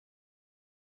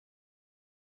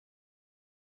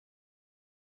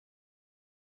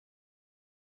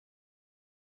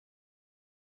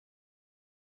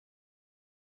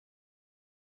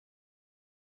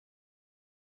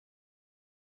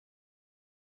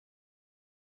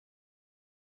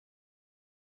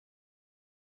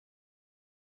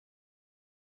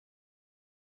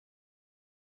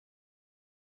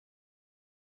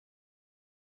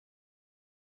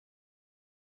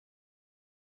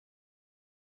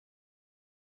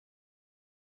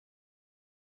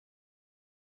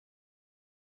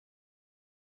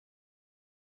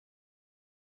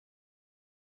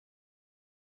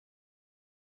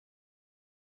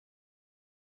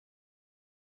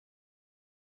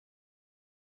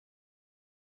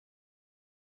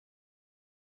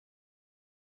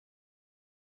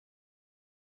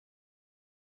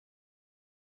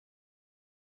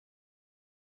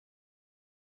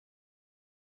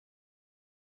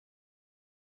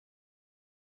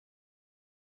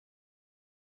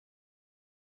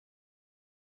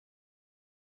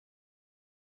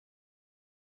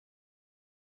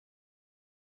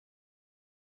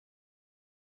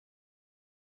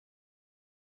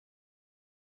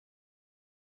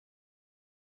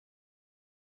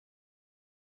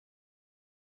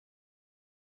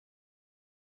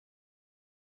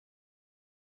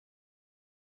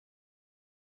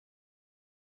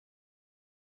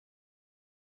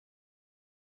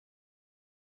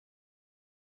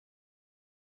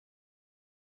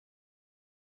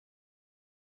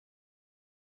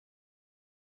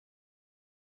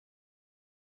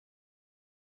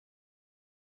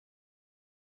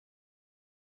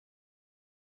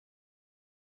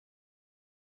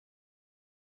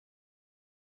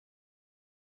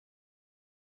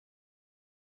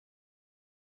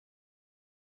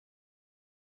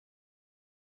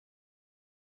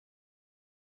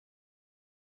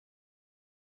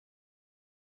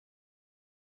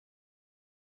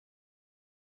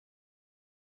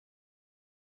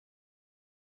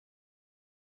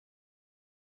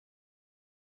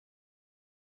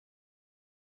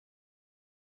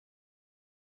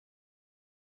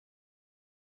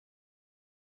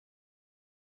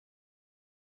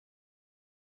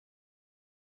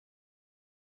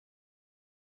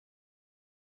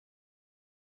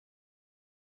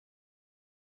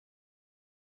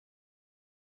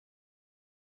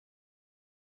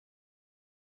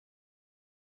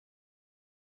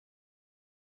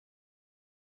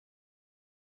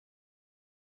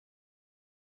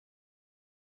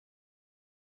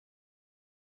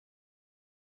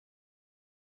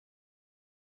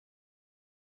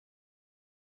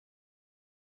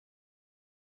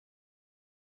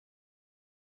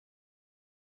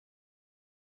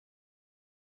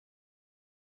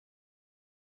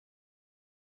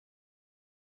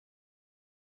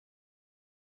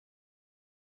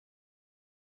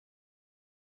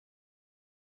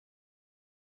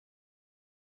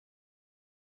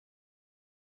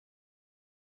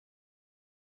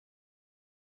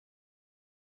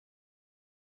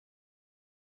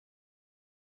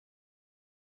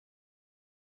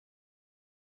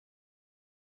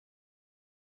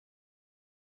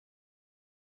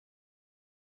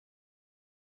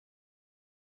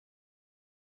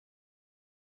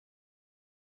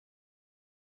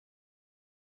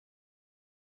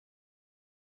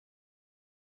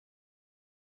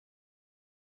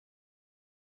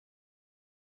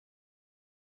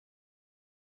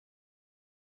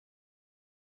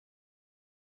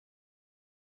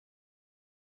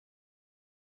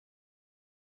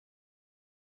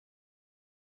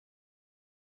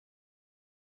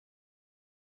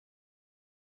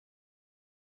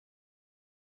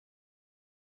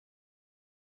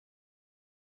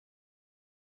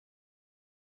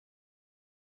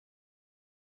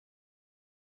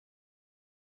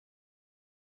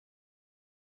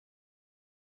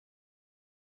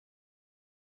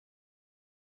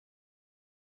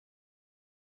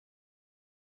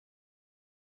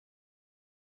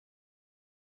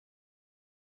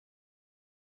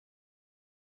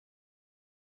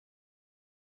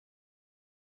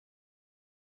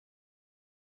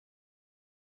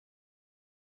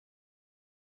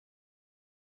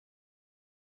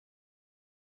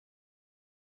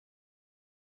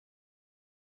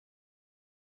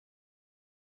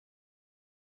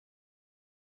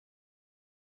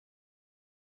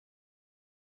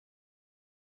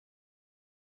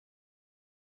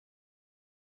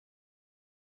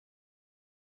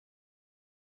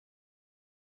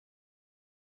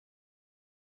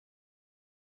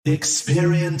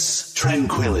Experience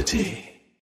tranquility.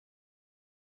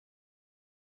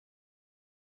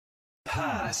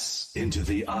 Pass into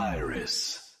the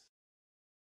iris.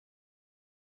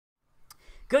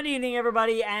 Good evening,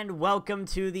 everybody, and welcome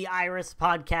to the Iris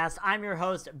Podcast. I'm your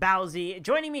host, Bowsy.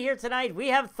 Joining me here tonight, we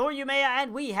have Thorumea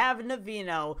and we have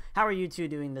Navino. How are you two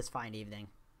doing this fine evening?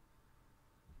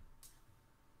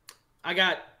 I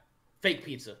got fake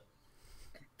pizza.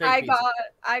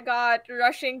 I got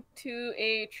rushing to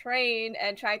a train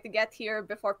and trying to get here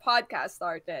before podcast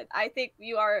started. I think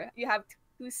you have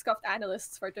two scuffed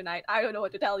analysts for tonight. I don't know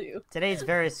what to tell you. Today's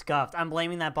very scuffed. I'm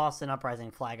blaming that Boston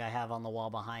Uprising flag I have on the wall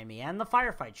behind me and the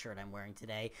firefight shirt I'm wearing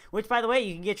today, which, by the way,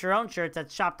 you can get your own shirts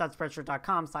at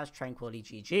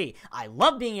shop.spreadshirt.com/tranquilityGG. I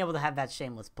love being able to have that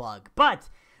shameless plug,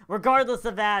 but regardless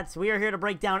of that, we are here to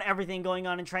break down everything going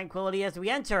on in Tranquility as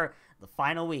we enter the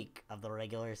final week of the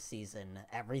regular season.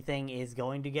 Everything is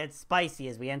going to get spicy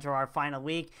as we enter our final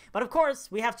week. But of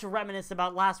course, we have to reminisce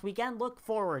about last week and look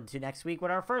forward to next week with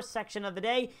our first section of the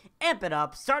day, Amp It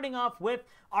Up, starting off with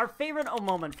our favorite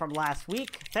moment from last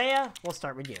week. Thea, we'll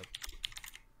start with you.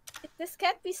 This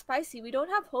can't be spicy. We don't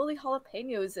have holy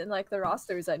jalapenos in the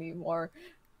rosters anymore.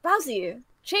 Bowsy,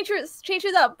 change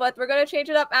it up, but we're gonna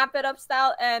change it up, amp it up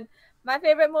style. And my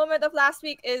favorite moment of last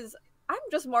week is I'm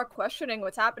just more questioning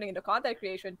what's happening in the content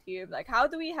creation team. Like, how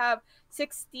do we have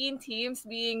 16 teams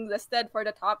being listed for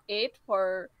the top 8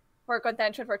 for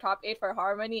contention for top 8 for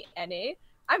Harmony NA?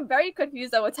 I'm very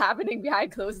confused at what's happening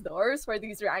behind closed doors for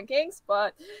these rankings,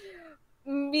 but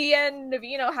me and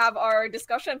Navino have our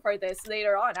discussion for this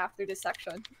later on after this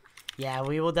section. Yeah,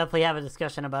 we will definitely have a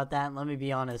discussion about that. And let me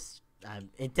be honest,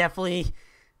 it definitely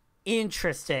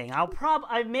interesting.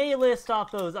 I may list off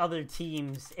those other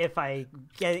teams if I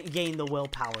gain the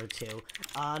willpower to.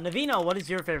 Navino, what is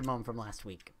your favorite moment from last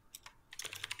week?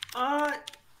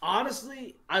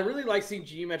 Honestly, I really like seeing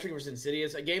Geometric versus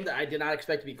Insidious, a game that I did not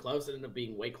expect to be close and ended up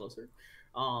being way closer.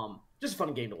 Just a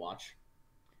fun game to watch.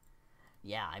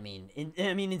 Yeah, I mean,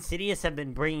 Insidious have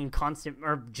been bringing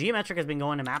Geometric has been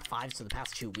going to map 5s for the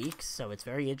past 2 weeks, so it's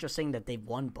very interesting that they've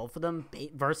won both of them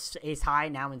versus Ace High,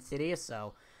 now Insidious,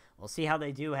 so we'll see how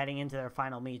they do heading into their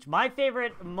final meet. My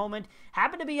favorite moment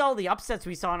happened to be all the upsets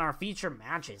we saw in our feature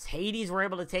matches. Hades were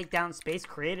able to take down Space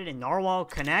Created and Narwhal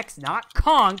Connects, not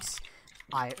Conks.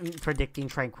 I'm predicting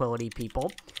Tranquility,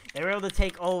 people. They were able to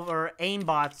take over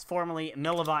Aimbots, formerly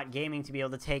Millibot Gaming, to be able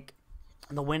to take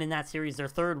the win in that series, their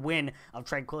third win of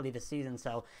Tranquility this season.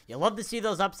 So you love to see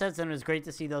those upsets, and it was great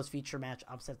to see those feature match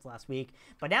upsets last week.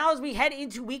 But now as we head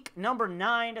into week number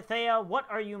 9, Thea, what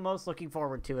are you most looking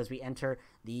forward to as we enter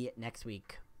the next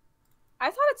week?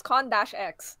 I thought it's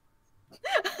Con-X.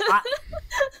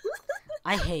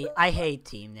 I hate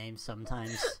team names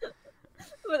sometimes.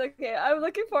 But okay, I'm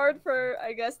looking forward for,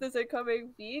 I guess, this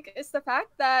incoming week is the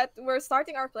fact that we're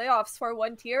starting our playoffs for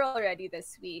 1 tier already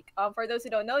this week. For those who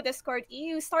don't know, Discord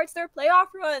EU starts their playoff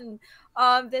run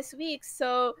this week.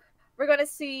 So we're going to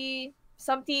see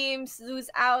some teams lose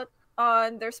out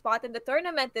on their spot in the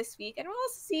tournament this week. And we'll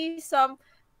also see some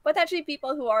potentially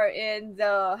people who are in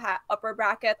the upper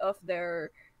bracket of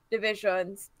their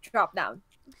divisions drop down.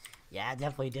 Yeah,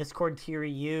 definitely. Discord Tier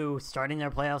U starting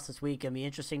their playoffs this week. It'll be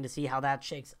interesting to see how that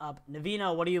shakes up.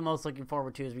 Navino, what are you most looking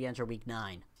forward to as we enter week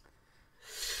 9?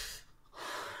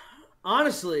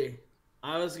 Honestly,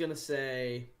 I was going to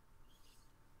say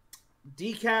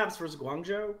Decaps versus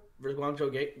Guangzhou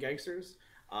Gangsters.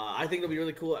 I think it'll be a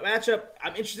really cool matchup.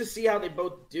 I'm interested to see how they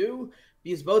both do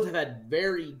because both have had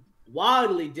very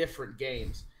wildly different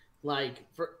games. And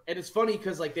it's funny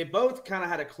because they both kind of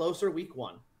had a closer week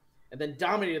 1. And then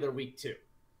dominated their week 2.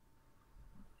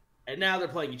 And now they're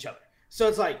playing each other. So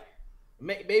it's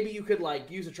maybe you could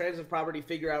use a transitive property,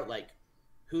 figure out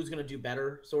who's going to do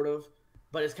better, sort of.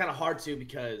 But it's kind of hard to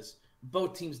because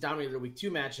both teams dominated their week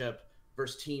 2 matchup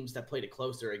versus teams that played it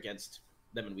closer against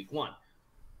them in week 1.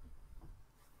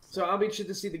 So I'll be interested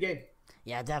to see the game.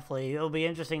 Yeah, definitely. It'll be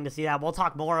interesting to see that. We'll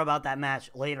talk more about that match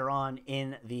later on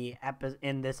in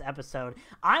this episode.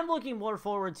 I'm looking more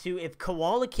forward to if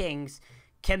Koala Kings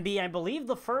can be, I believe,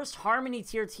 the first Harmony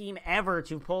tier team ever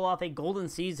to pull off a golden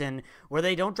season where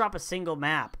they don't drop a single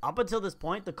map. Up until this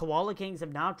point, the Koala Kings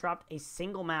have not dropped a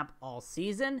single map all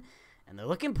season, and they're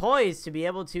looking poised to be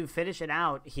able to finish it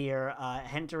out here,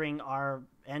 entering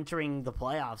the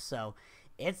playoffs. So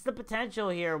it's the potential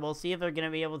here. We'll see if they're going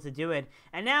to be able to do it.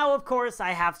 And now, of course,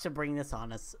 I have to bring this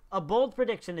on us. A bold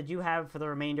prediction that you have for the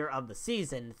remainder of the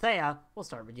season. Thea, we'll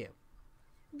start with you.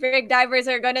 Brig Divers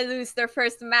are gonna lose their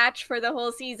first match for the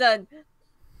whole season.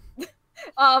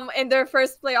 In their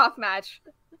first playoff match.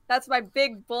 That's my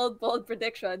big, bold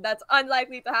prediction. That's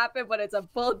unlikely to happen, but it's a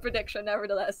bold prediction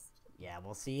nevertheless. Yeah,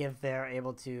 we'll see if they're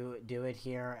able to do it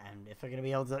here, and if they're going to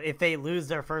be able to, if they lose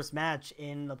their first match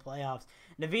in the playoffs.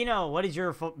 Navino, what is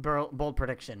your bold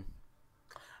prediction?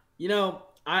 You know,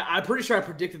 I'm pretty sure I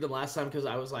predicted them last time because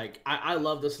I was like, I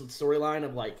love this storyline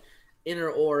of like inner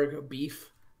org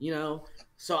beef, you know?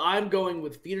 So I'm going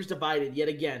with Feeders Divided yet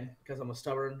again because I'm a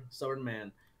stubborn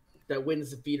man that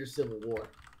wins the Feeder Civil War.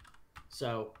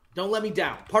 So don't let me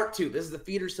down. Part 2. This is the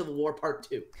Feeder Civil War Part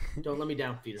 2. Don't let me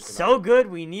down, Feeder Divided. So good,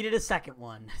 we needed a second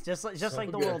one, just like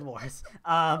the good. World Wars.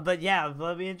 But yeah,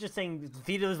 it'll be interesting.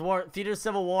 Feeder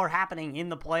Civil War happening in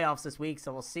the playoffs this week,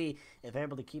 so we'll see if they're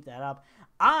able to keep that up.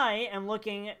 I am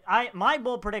looking. My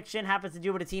bold prediction happens to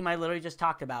do with a team I literally just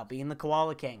talked about, being the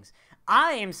Koala Kings.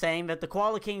 I am saying that the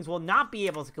Koala Kings will not be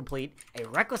able to complete a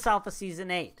Reckless Alpha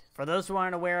Season 8. For those who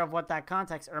aren't aware of what that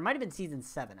context, or it might have been Season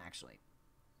 7, actually.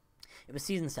 It was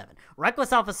Season 7.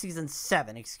 Reckless Alpha Season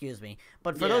 7, excuse me.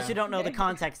 But for those who don't know the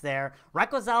context there,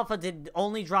 Reckless Alpha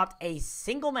only dropped a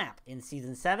single map in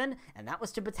Season 7, and that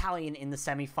was to Battalion in the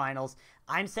semifinals.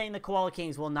 I'm saying the Koala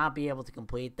Kings will not be able to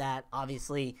complete that.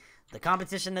 Obviously, the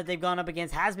competition that they've gone up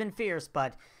against has been fierce,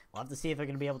 but we'll have to see if they're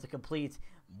going to be able to complete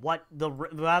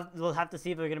we'll have to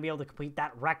see if they're going to be able to complete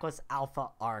that Reckless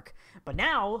Alpha arc. But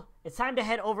now it's time to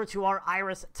head over to our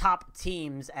Iris top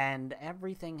teams, and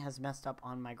everything has messed up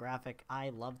on my graphic. I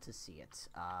love to see it.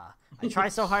 I try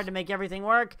so hard to make everything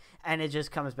work, and it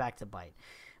just comes back to bite.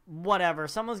 Whatever.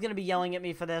 Someone's going to be yelling at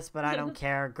me for this, but I don't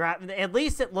care. At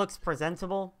least it looks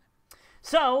presentable.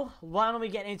 So why don't we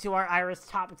get into our Iris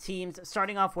top teams,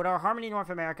 starting off with our Harmony North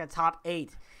America top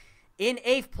 8. In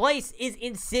 8th place is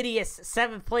Insidious.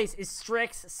 7th place is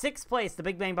Strix. 6th place, the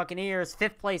Big Bang Buccaneers.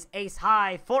 5th place, Ace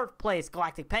High. 4th place,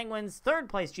 Galactic Penguins. 3rd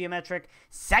place, Geometric.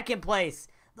 2nd place,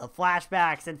 the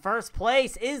Flashbacks. And 1st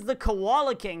place is the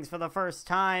Koala Kings for the first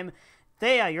time.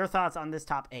 Thea, your thoughts on this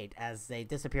top 8 as they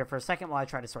disappear for a second while I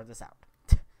try to sort this out.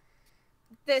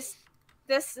 This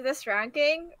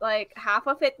ranking, like, half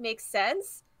of it makes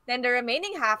sense. Then the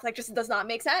remaining half, like, just does not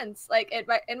make sense, like,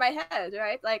 in my head,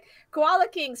 right? Like, Koala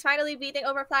Kings finally beating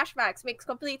over Flashbacks makes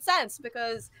complete sense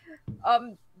because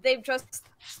they've just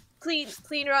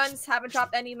clean runs, haven't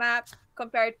dropped any map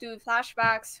compared to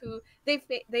Flashbacks, who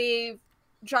they've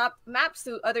dropped maps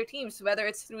to other teams, whether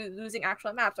it's through losing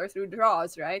actual maps or through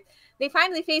draws, right? They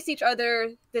finally face each other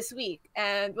this week,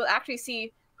 and we'll actually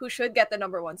see who should get the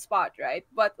number 1 spot, right?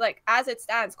 But like as it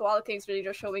stands, Koala Kings really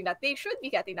just showing that they should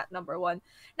be getting that number 1.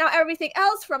 Now everything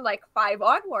else from like 5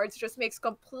 onwards just makes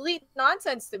complete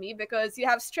nonsense to me because you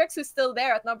have Strix who's still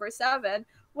there at number 7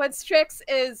 when Strix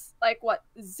is like what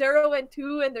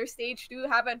 0-2 in their stage 2,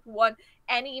 haven't won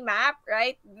any map,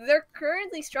 right? They're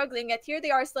currently struggling, yet here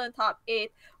they are still in top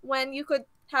 8 when you could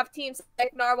have teams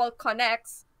like Narwhal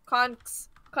Connects,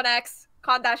 Con-X,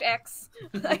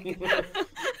 like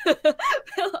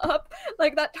fill up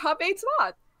like that top 8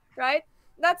 spot, right?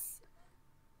 That's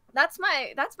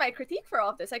my critique for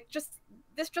all of this. Like,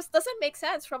 this just doesn't make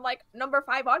sense from like number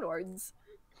 5 onwards.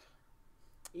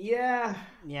 Yeah.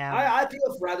 I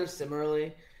feel rather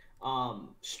similarly.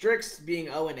 Strix being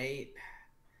 0-8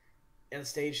 in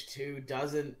stage 2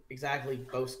 doesn't exactly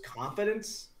boast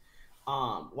confidence.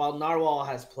 While Narwhal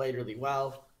has played really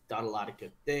well, done a lot of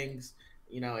good things,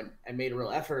 you know, and made a real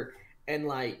effort. And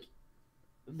like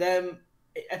them,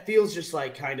 it feels just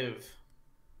like kind of,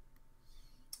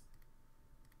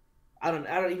 I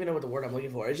don't even know what the word I'm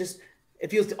looking for. It's just, it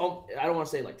feels, I don't want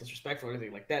to say like disrespectful or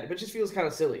anything like that, but it just feels kind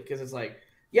of silly because it's like,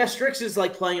 yeah, Strix is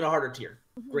like playing in a harder tier,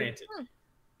 granted,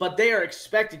 but they are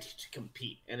expected to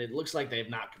compete, and it looks like they have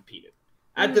not competed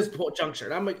at this juncture.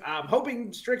 And I'm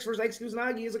hoping Strix versus X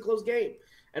Kusanagi is a close game,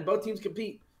 and both teams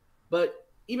compete. But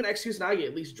even X Kusanagi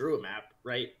at least drew a map,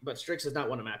 right? But Strix has not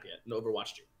won a map yet in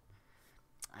Overwatch 2.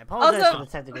 I apologize for the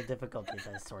technical difficulties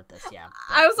as I sort this, yeah.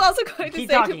 I was also going to say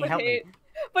talking, to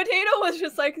Potato was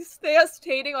just like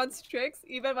hating on Strix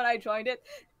even when I joined it.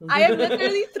 I am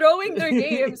literally throwing their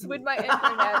games with my internet.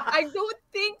 I don't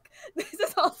think this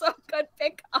is also a good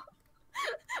pickup.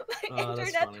 My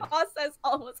internet processes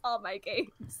almost all my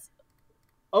games.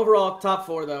 Overall, top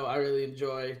 4 though, I really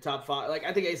enjoy. Top 5, like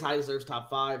I think Ace High deserves top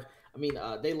 5. I mean,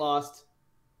 they lost.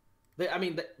 They're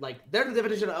the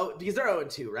definition of because they're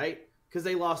 0-2, right? Because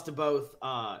they lost to both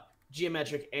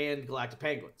Geometric and Galactic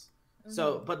Penguins.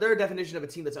 So, but they're a definition of a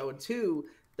team that's 0-2.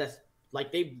 That's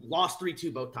like they lost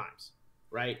 3-2 both times,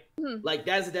 right? Like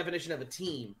that is the definition of a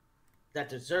team that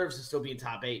deserves to still be in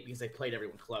top 8 because they played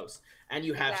everyone close, and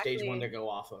you have stage 1 to go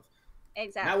off of.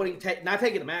 Exactly. Not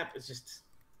taking the map. It's just,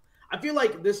 I feel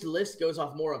like this list goes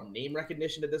off more of name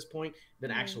recognition at this point than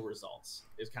actual results.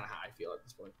 Is kind of how I feel at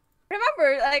this point.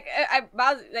 Remember, like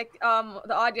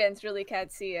the audience really can't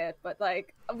see it, but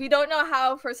like we don't know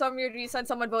how for some weird reason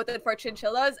someone voted for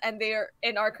chinchillas and they're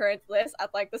in our current list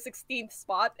at like the 16th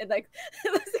spot and like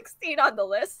the 16 on the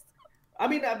list. I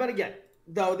mean, but again,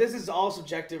 though, this is all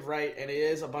subjective, right? And it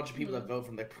is a bunch of people that vote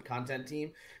from the content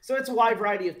team, so it's a wide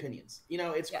variety of opinions. You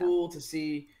know, it's cool to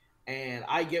see, and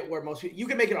I get where most people. You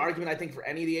can make an argument, I think, for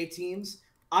any of the 8 teams.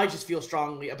 I just feel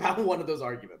strongly about one of those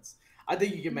arguments. I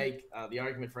think you can make the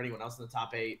argument for anyone else in the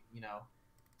top 8, you know.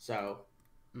 So,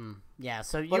 yeah.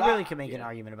 So you really can make an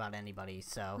argument about anybody.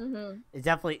 So it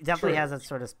definitely has that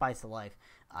sort of spice of life.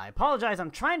 I apologize.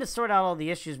 I'm trying to sort out all the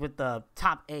issues with the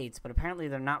top 8s, but apparently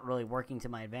they're not really working to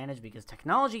my advantage because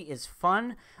technology is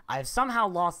fun. I've somehow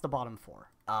lost the bottom 4.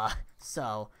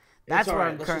 So that's where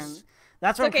I'm currently.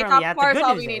 That's where I'm currently at. The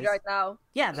good news we need right now.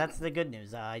 Yeah, that's the good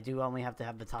news. I do only have to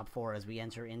have the top 4 as we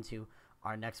enter into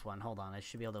our next one. Hold on, I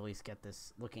should be able to at least get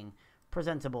this looking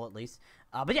presentable at least.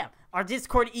 But yeah, our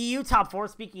Discord EU top 4,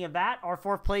 speaking of that, our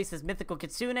 4th place is Mythical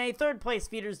Kitsune, 3rd place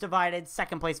Feeders Divided,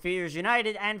 2nd place Feeders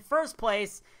United, and 1st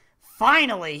place,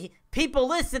 finally, people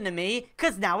listen to me,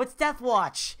 because now it's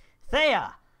Deathwatch.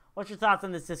 Thea, what's your thoughts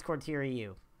on this Discord tier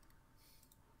EU?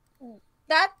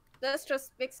 That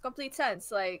just makes complete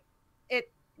sense. Like,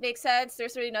 it makes sense.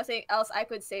 There's really nothing else I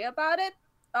could say about it.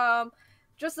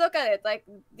 Just look at it. Like,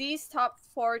 these top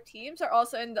 4 teams are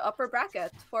also in the upper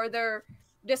bracket for their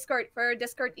Discord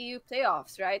EU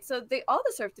playoffs, right? So they all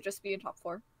deserve to just be in top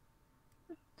 4.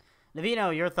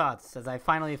 Navino, your thoughts as I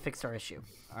finally fixed our issue.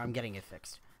 Or I'm getting it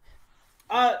fixed.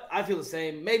 I feel the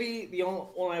same. Maybe the only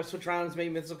one I've switched around is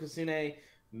maybe Mythical Kitsune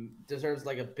deserves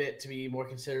like a bit to be more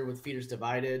considered with Feeders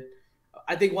Divided.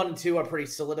 I think 1 and 2 are pretty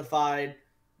solidified.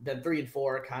 Then 3 and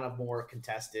 4 are kind of more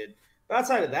contested. But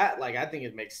outside of that, like, I think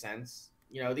it makes sense.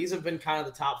 You know, these have been kind of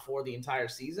the top 4 the entire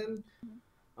season.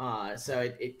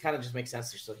 So it kind of just makes sense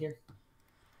they're still here.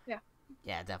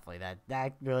 Yeah, definitely.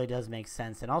 That really does make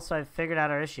sense. And also, I've figured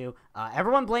out our issue.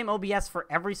 Everyone blame OBS for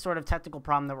every sort of technical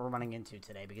problem that we're running into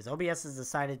today because OBS has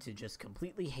decided to just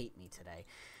completely hate me today.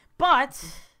 But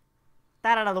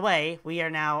that out of the way,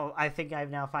 I think I've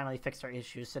now finally fixed our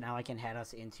issues, so now I can head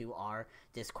us into our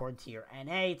Discord tier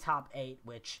NA top 8,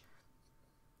 which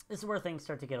this is where things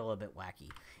start to get a little bit wacky.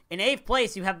 In 8th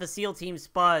place, you have the SEAL Team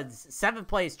Spuds. 7th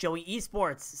place, Joey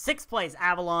Esports. 6th place,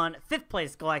 Avalon. 5th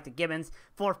place, Galactic Gibbons.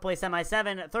 4th place,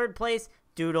 MI7. 3rd place,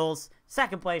 Doodles.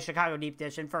 2nd place, Chicago Deep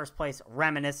Dish. And 1st place,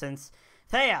 Reminiscence.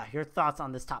 Thea, your thoughts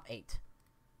on this top 8?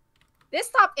 This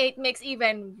top 8 makes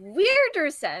even weirder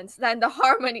sense than the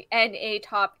Harmony NA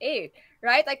top 8,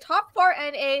 right? Like, top 4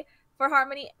 NA for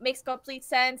Harmony makes complete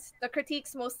sense. The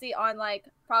critiques mostly on, like,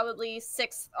 probably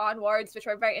 6th onwards, which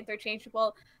are very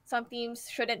interchangeable. Some teams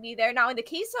shouldn't be there. Now, in the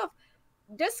case of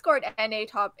Discord NA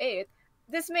top 8,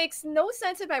 this makes no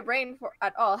sense in my brain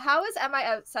at all. How is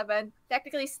MI7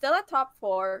 technically still at top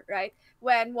 4, right?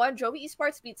 When 1, Joey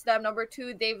Esports beats them. Number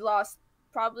 2, they've lost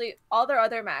probably all their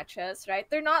other matches, right?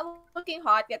 They're not looking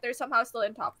hot, yet they're somehow still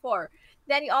in top 4.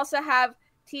 Then you also have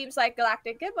teams like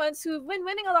Galactic Gibbons who've been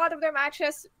winning a lot of their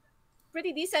matches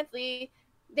pretty decently.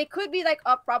 They could be like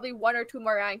up probably 1 or 2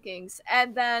 more rankings.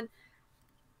 And then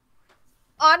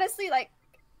honestly, like,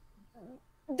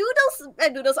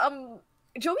 Doodles,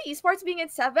 Joey Esports being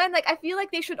at 7, like, I feel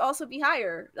like they should also be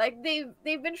higher. Like,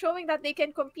 they've been showing that they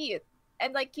can compete,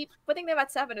 and like keep putting them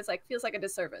at 7 is like feels like a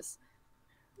disservice.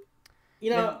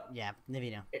 You know, maybe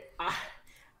no.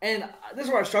 And this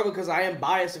is where I struggle because I am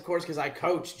biased, of course, because I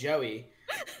coach Joey.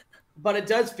 But it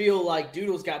does feel like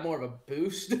Doodles got more of a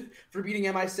boost for beating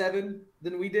MI7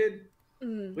 than we did,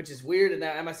 which is weird. And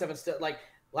now MI7 still, like,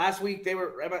 last week they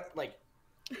were like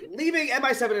leaving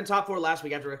MI7 in top 4 last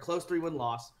week after a close 3-1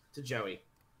 loss to Joey.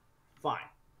 Fine,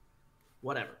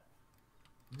 whatever.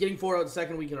 Getting 4-0 the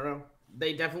second week in a row,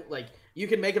 they definitely, like, you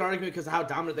can make an argument because of how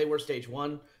dominant they were stage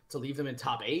 1 to leave them in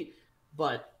top 8,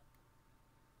 but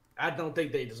I don't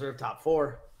think they deserve top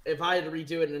 4. If I had to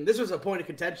redo it, and this was a point of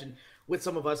contention with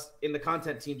some of us in the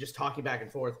content team just talking back and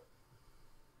forth,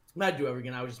 I'd do it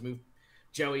again. I would just move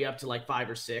Joey up to like 5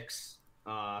 or 6,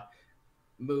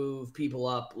 move people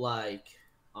up like,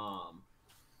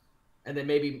 and then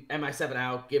maybe MI7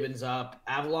 out, Gibbons up,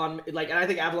 Avalon, like, and I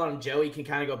think Avalon and Joey can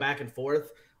kind of go back and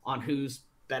forth on who's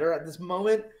better at this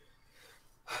moment.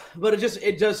 But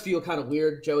it does feel kind of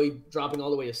weird, Joey dropping all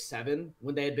the way to 7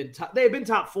 when they had been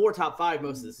top 4, top 5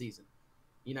 most of the season,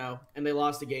 you know, and they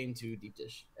lost a game to Deep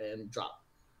Dish and dropped.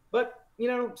 But, you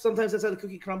know, sometimes that's how the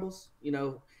cookie crumbles. You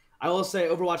know, I will say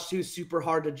Overwatch 2 is super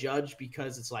hard to judge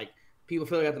because it's like people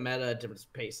feel like at the meta at different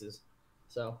paces.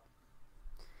 So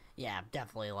Yeah,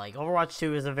 definitely. Like, Overwatch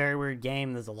 2 is a very weird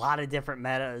game. There's a lot of different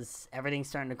metas. Everything's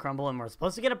starting to crumble, and we're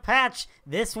supposed to get a patch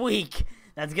this week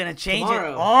that's going to change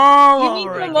Tomorrow. it all You mean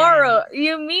over tomorrow? again.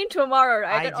 You mean tomorrow,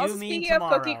 right? I And do also, mean speaking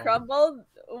of Cookie tomorrow. Crumble,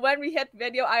 when we hit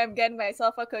video, I am getting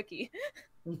myself a cookie.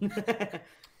 I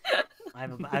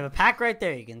have a pack right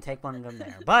there. You can take one of them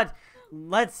there. But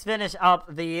let's finish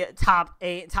up the top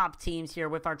teams here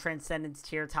with our Transcendence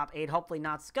tier, top 8. Hopefully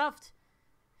not scuffed.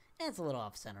 It's a little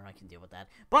off center. I can deal with that.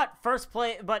 But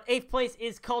 8th place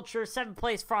is Culture. 7th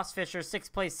place Frost Fisher.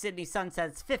 6th place Sydney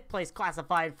Sunsets. 5th place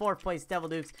Classified. 4th place Devil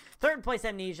Dukes. 3rd place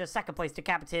Amnesia. 2nd place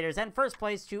Decapitators. And 1st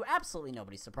place, to absolutely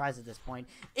nobody's surprise at this point,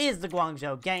 is the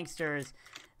Guangzhou Gangsters.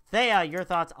 Thea, your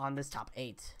thoughts on this top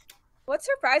 8? What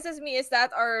surprises me is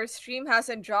that our stream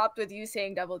hasn't dropped with you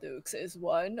saying Devil Dukes is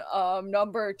one.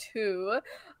 Number 2,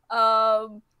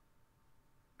 I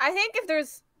think if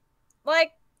there's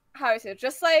like, how is it?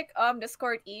 Just like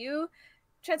Discord EU,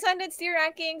 Transcendence tier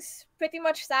rankings pretty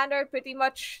much standard. Pretty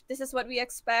much this is what we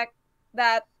expect.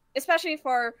 That especially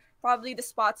for probably the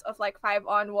spots of like 5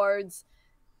 onwards,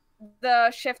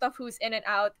 the shift of who's in and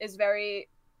out is very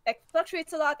like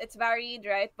fluctuates a lot. It's varied,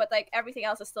 right? But like everything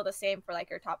else is still the same for like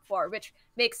your top 4, which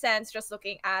makes sense just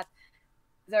looking at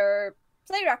their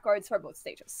play records for both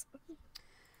stages.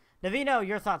 Navino,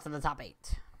 your thoughts on the top 8?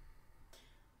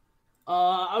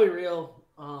 I'll be real.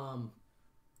 I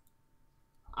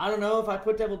don't know if I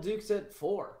put Devil Dukes at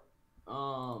 4.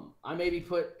 I maybe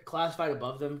put Classified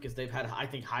above them because they've had, I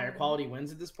think, higher quality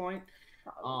wins at this point.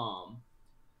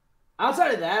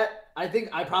 Outside of that, I think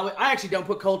I actually don't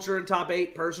put Culture in top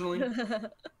 8 personally.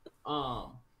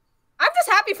 I'm just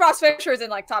happy Frost Fisher's in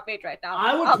like top 8 right now.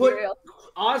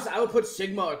 Honestly, I would put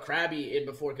Sigma or Krabby in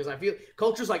before because I feel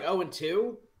Culture's like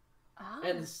 0-2,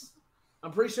 and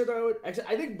I'm pretty sure I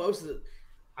think most of the.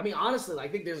 I mean, honestly, I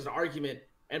think there's an argument,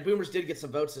 and Boomers did get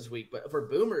some votes this week, but for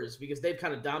Boomers, because they've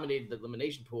kind of dominated the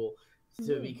elimination pool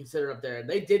to be considered up there, and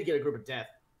they did get a group of death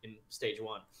in stage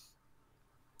 1.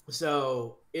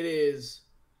 So it's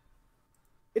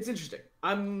interesting.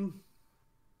 I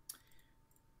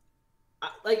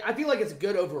feel like it's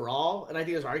good overall, and I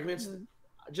think there's arguments,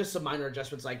 just some minor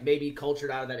adjustments, like maybe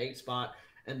Cultured out of that 8 spot,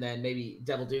 and then maybe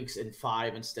Devil Dukes in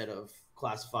 5 instead of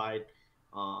Classified.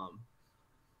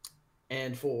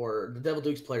 And for the Devil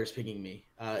Dukes players picking me,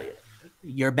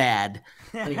 you're bad.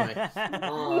 Anyway,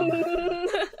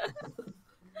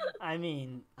 I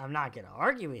mean, I'm not gonna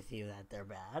argue with you that they're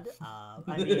bad.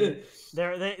 I mean,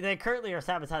 they currently are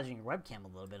sabotaging your webcam a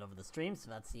little bit over the stream, so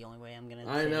that's the only way I'm gonna.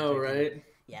 I know, right?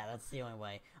 Yeah, that's the only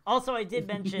way. Also, I did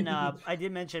mention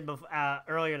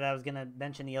earlier that I was gonna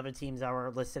mention the other teams that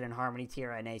were listed in Harmony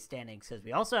tier and A standings because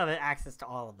we also have access to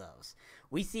all of those.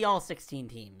 We see all 16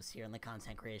 teams here in the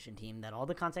content creation team that all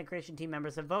the content creation team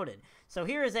members have voted. So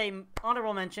here is a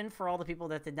honorable mention for all the people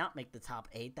that did not make the top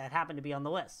 8 that happened to be on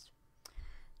the list.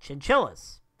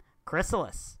 Chinchillas,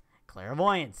 Chrysalis,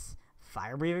 Clairvoyance,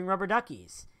 Fire-Breathing Rubber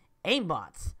Duckies,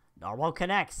 Aimbots, Narwhal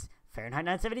Connects, Fahrenheit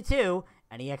 972,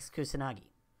 and EX Kusanagi.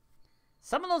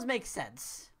 Some of those make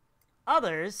sense.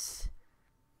 Others...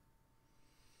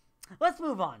 Let's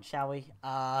move on, shall we?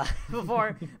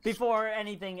 Before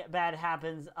anything bad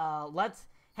happens, let's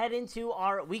head into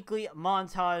our weekly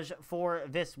montage for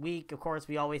this week. Of course,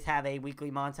 we always have a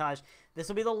weekly montage. This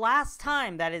will be the last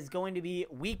time that is going to be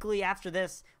weekly after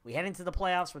this. We head into the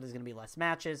playoffs where there's going to be less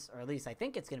matches, or at least I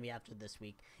think it's going to be after this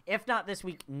week. If not this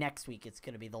week, next week it's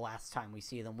going to be the last time we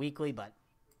see them weekly, but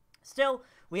still,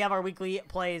 we have our weekly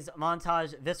plays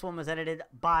montage. This one was edited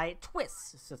by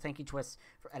Twist, so thank you, Twist,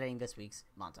 for editing this week's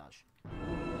montage.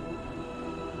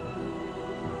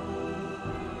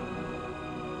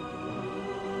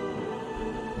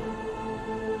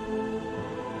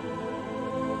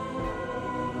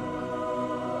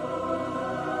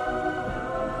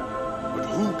 But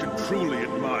who can truly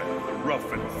admire the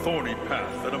rough and thorny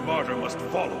path that a martyr must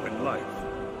follow in life?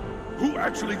 Who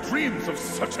actually dreams of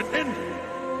such an ending?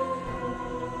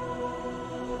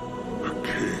 A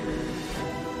king.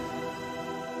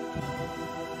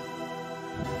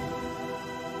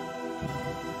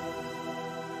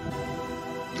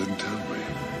 Then tell me,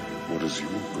 what is your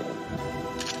goal?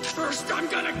 First, I'm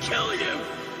gonna kill you!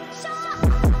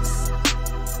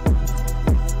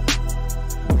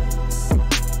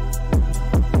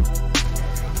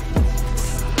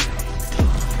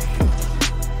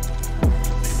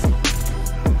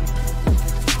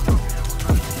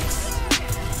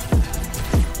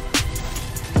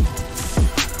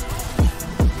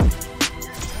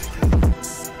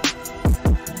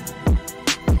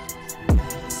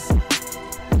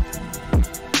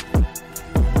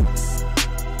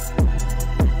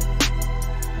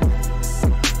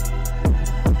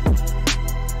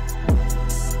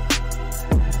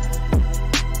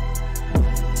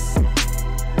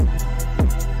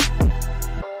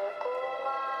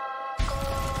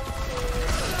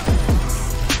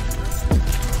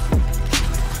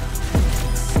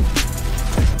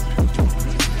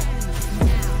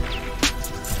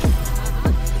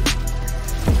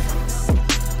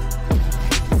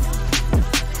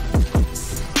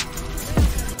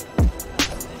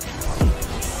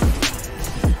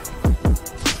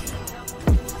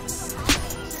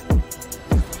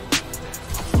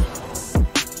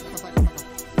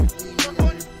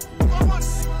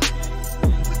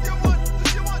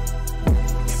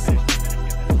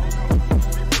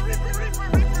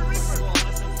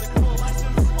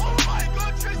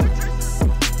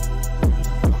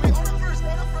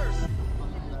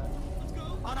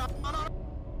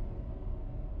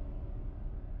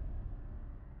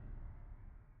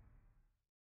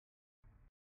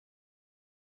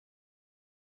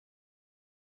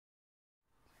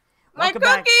 My Welcome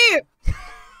back. cookie!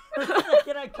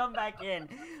 Can I come back in?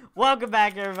 Welcome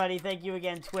back, everybody. Thank you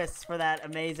again, Twists, for that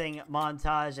amazing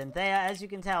montage. And Thea, as you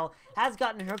can tell, has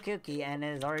gotten her cookie and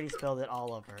has already spilled it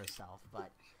all over herself.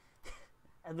 But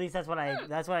at least that's what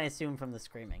I assume from the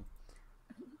screaming.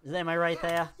 Am I right,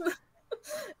 Thea? It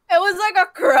was like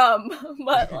a crumb,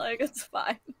 but like it's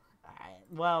fine. All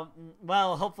right.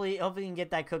 Well. Hopefully, you can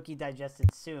get that cookie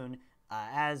digested soon.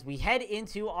 As we head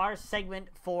into our segment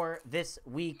for this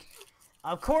week,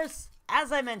 of course.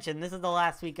 As I mentioned, this is the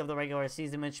last week of the regular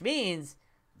season, which means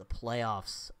the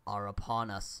playoffs are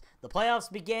upon us. The playoffs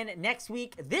begin next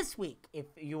week, this week, if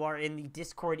you are in the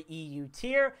Discord EU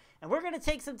tier. And we're going to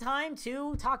take some time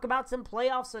to talk about some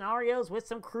playoff scenarios with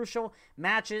some crucial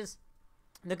matches.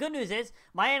 The good news is,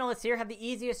 my analysts here have the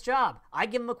easiest job. I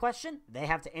give them a question, they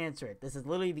have to answer it. This is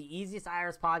literally the easiest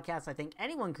Iris podcast I think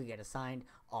anyone could get assigned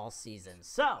all season.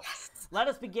 So, let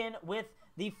us begin with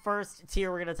the first tier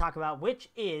we're going to talk about, which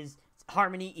is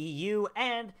Harmony EU,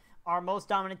 and our most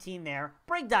dominant team there,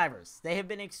 Brig Divers. They have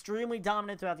been extremely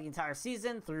dominant throughout the entire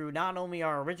season through not only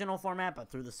our original format, but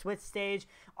through the Switch stage.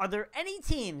 Are there any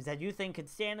teams that you think could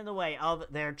stand in the way of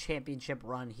their championship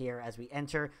run here as we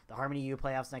enter the Harmony EU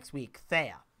playoffs next week?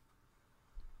 Thea.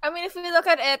 I mean, if we look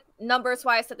at it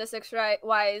numbers-wise,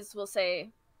 statistics-wise, we'll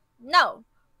say no.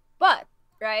 But,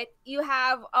 right, you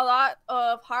have a lot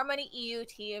of Harmony EU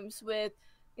teams with,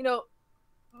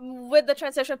 with the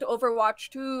transition to Overwatch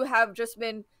 2 have just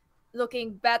been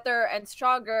looking better and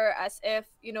stronger, as if,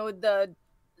 the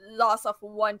loss of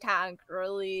one tank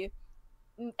really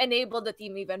enabled the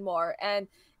team even more. And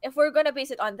if we're going to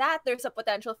base it on that, there's a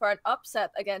potential for an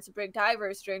upset against Brig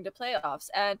Divers during the playoffs.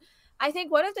 And I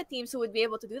think one of the teams who would be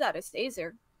able to do that is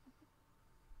Azer.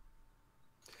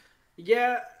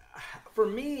 Yeah, for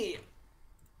me,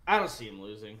 I don't see him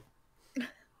losing.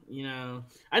 I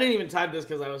didn't even type this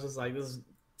because I was just like, this is...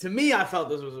 To me, I felt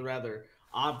this was a rather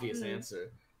obvious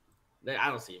answer. I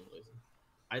don't see them losing.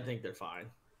 I think they're fine.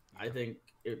 I think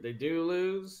if they do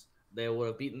lose, they will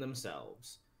have beaten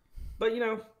themselves. But,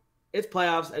 it's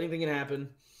playoffs. Anything can happen.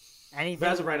 But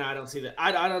as of right now, I don't see that.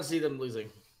 I don't see them losing.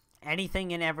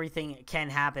 Anything and everything can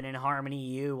happen in Harmony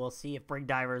EU. We'll see if Brig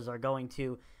Divers are going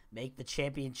to make the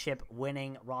championship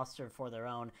winning roster for their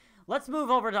own. Let's move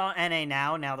over to NA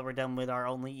now that we're done with our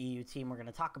only EU team we're going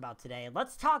to talk about today.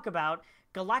 Let's talk about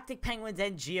Galactic Penguins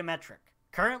and Geometric.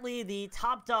 Currently the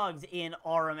top dogs in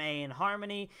RMA and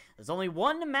Harmony. There's only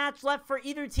one match left for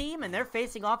either team, and they're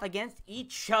facing off against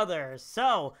each other.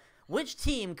 So, which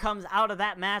team comes out of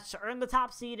that match to earn the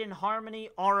top seed in Harmony,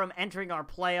 RM entering our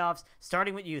playoffs?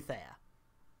 Starting with you, Thea.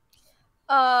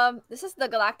 This is the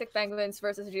Galactic Penguins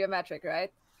versus Geometric,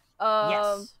 right?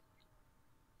 Yes.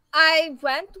 I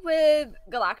went with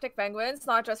Galactic Penguins,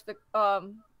 not just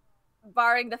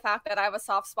barring the fact that I have a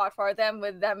soft spot for them,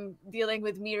 with them dealing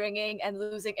with me ringing and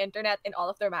losing internet in all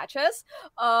of their matches.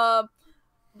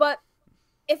 But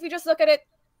if you just look at it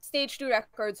stage 2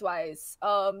 records wise,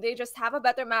 they just have a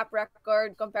better map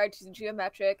record compared to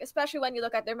Geometric, especially when you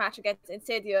look at their match against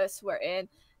Insidious, wherein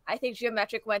I think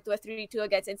Geometric went to a 3-2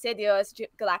 against Insidious,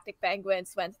 Galactic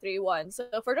Penguins went 3-1. So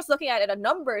if we're just looking at it a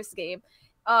numbers game,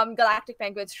 Galactic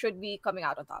Penguins should be coming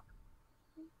out on top.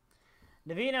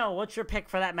 Navino, what's your pick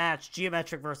for that match,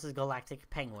 Geometric versus Galactic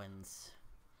Penguins?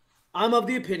 I'm of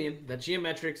the opinion that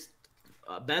Geometric's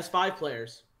best 5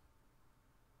 players,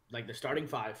 like their starting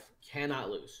 5,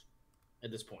 cannot lose at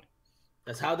this point.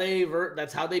 That's how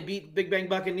they beat Big Bang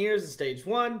Buccaneers in stage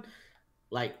 1.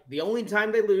 Like, the only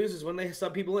time they lose is when they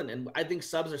sub people in, and I think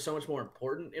subs are so much more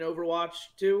important in Overwatch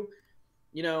 2.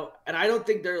 And I don't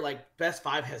think their best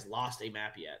 5 has lost a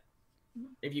map yet.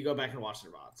 If you go back and watch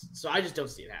their VODs, so I just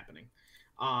don't see it happening.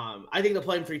 I think they'll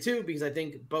play them 3-2 because I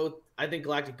think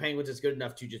Galactic Penguins is good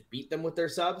enough to just beat them with their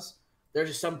subs. There's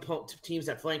just some teams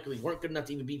that frankly weren't good enough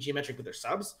to even beat Geometric with their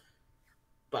subs,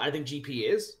 but I think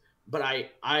GP is. But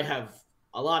I have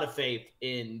a lot of faith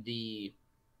in the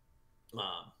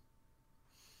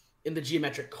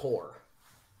Geometric core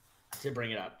to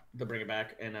bring it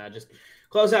back and just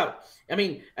close out. I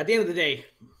mean, at the end of the day,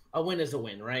 a win is a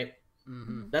win, right?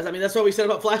 Mm-hmm. That's what we said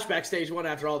about Flashback Stage 1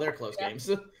 after all their close games.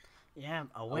 Yeah,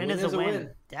 a win is a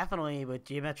win. Definitely, with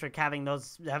Geometric having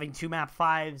 2 map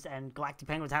 5s and Galactic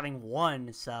Penguins having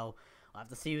 1. So we'll have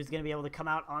to see who's going to be able to come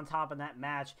out on top in that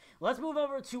match. Let's move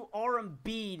over to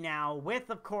RMB now with,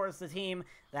 of course, the team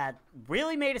that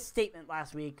really made a statement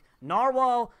last week,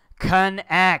 Narwhal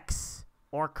Connex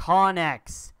or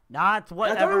Connex. Not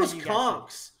whatever. I thought it was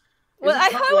Conx. Well, I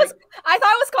thought it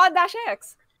was called Dash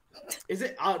X. Is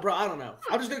it? Bro, I don't know.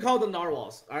 I'm just gonna call them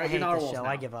Narwhals. All right, I hate Narwhals this show. now.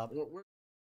 I give up.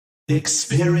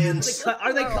 Experience.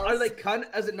 Are they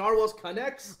as it Narwhal's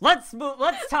Cunnex?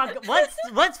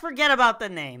 Let's forget about the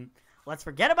name. Let's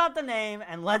forget about the name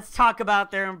and let's talk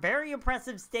about their very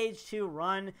impressive Stage 2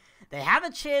 run. They have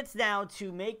a chance now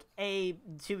to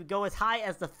go as high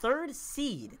as the 3rd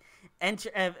seed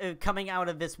coming out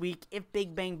of this week if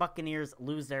Big Bang Buccaneers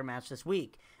lose their match this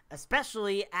week,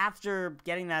 especially after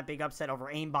getting that big upset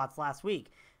over Aimbots last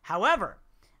week. However,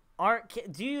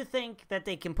 do you think that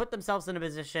they can put themselves in a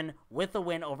position with a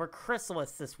win over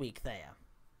Chrysalis this week, Thea?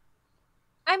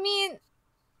 I mean,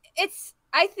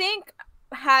 I think,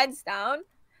 hands down,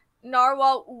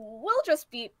 Narwhal will just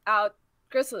beat out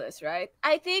Chrysalis, right?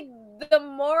 I think the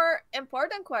more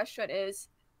important question is,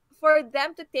 for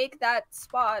them to take that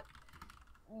spot,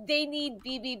 they need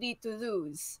BBB to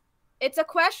lose. It's a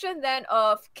question then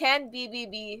of, can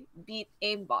BBB beat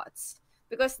Aimbots?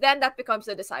 Because then that becomes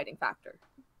the deciding factor.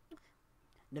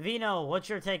 Navino, what's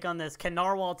your take on this? Can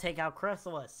Narwhal take out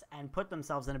Chrysalis and put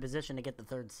themselves in a position to get the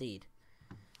 3rd seed?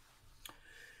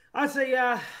 I'd say,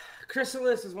 yeah,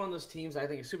 Chrysalis is one of those teams I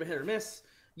think is super hit or miss.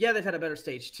 Yeah, they've had a better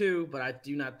Stage 2, but I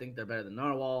do not think they're better than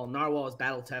Narwhal. Narwhal is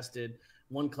battle-tested,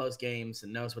 won close games,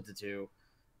 and knows what to do.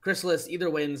 Chrysalis either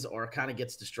wins or kind of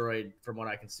gets destroyed from what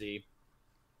I can see.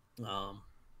 So I'm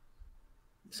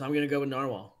going to go with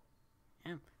Narwhal.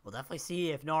 Yeah, we'll definitely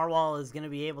see if Narwhal is going to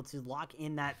be able to lock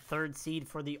in that 3rd seed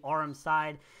for the Aurum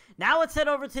side. Now let's head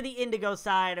over to the Indigo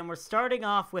side, and we're starting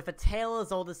off with a tale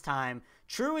as old as time.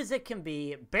 True as it can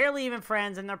be, barely even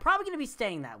friends, and they're probably going to be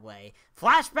staying that way.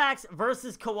 Flashbacks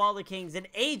versus Koala Kings, an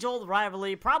age-old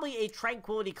rivalry, probably a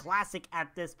Tranquility classic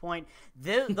at this point.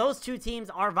 Those two teams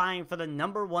are vying for the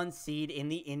 #1 seed in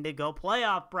the Indigo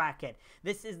playoff bracket.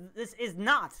 This is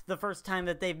not the first time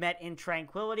that they've met in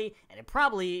Tranquility, and it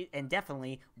probably and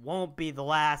definitely won't be the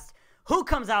last. Who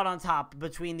comes out on top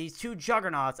between these two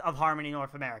juggernauts of Harmony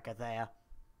North America, Thea?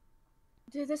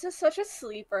 Dude, this is such a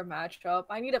sleeper matchup.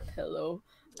 I need a pillow.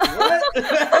 What?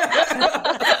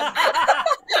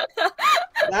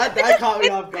 that caught me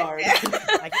off guard.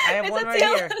 I have one right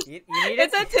here. You need it?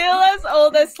 It's a tale as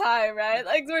old as time, right?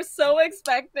 Like, we're so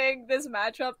expecting this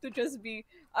matchup to just be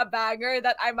a banger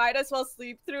that I might as well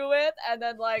sleep through it and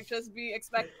then, like, just be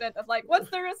expectant of, like, what's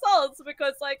the results?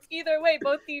 Because, like, either way,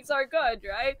 both teams are good,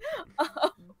 right?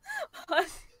 But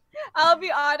I'll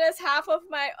be honest, half of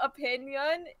my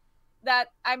opinion that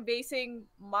I'm basing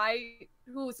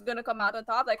who's gonna come out on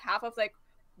top, like half of like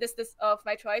this of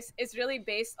my choice is really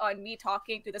based on me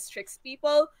talking to the Strix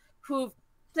people who've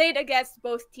played against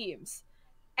both teams,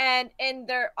 and in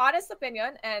their honest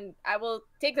opinion, and I will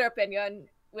take their opinion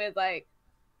with like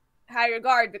high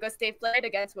regard because they've played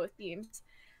against both teams,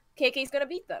 KK's gonna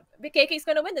beat them. KK's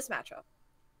gonna win this matchup,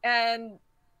 and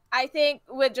I think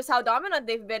with just how dominant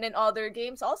they've been in all their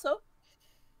games, also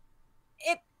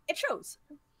it shows.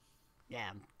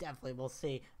 Yeah, definitely. We'll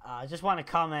see. I just want to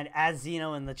comment, as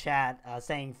Zeno in the chat,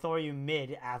 saying Thor you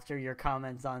mid after your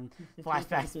comments on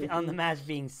flashbacks on the match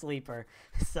being sleeper.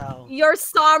 So your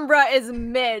Sombra is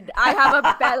mid. I have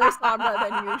a better Sombra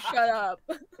than you. Shut up.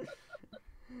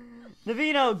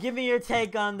 Navino, give me your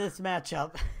take on this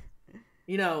matchup.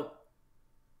 You know,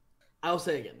 I'll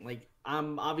say again, like,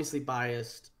 I'm obviously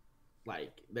biased.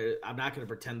 Like, I'm not going to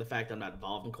pretend the fact I'm not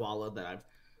involved in Koala, that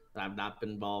I've not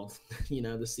been involved,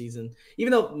 this season.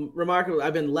 Even though, remarkably,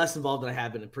 I've been less involved than I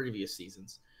have been in previous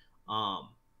seasons.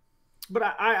 But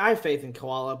I have faith in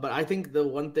Koala. But I think the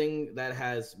one thing that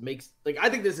I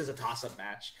think this is a toss-up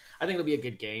match. I think it'll be a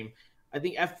good game. I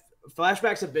think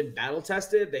Flashbacks have been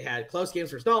battle-tested. They had close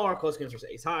games versus Nalwar, close games versus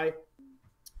Ace High.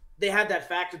 They have that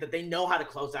factor that they know how to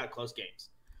close out close games.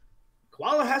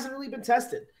 Koala hasn't really been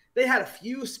tested. They had a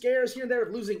few scares here and there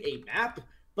of losing a map,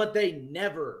 but they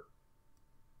never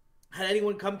had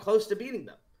anyone come close to beating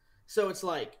them. So it's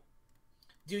like,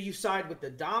 do you side with the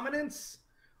dominance,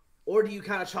 or do you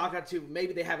kind of chalk out to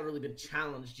maybe they haven't really been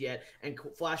challenged yet, and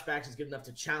Flashbacks is good enough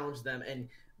to challenge them, and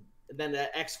then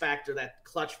that X factor, that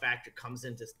clutch factor comes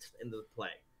into the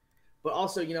play. But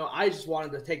also, I just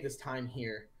wanted to take this time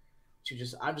here to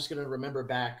I'm just going to remember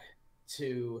back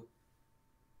to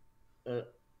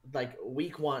like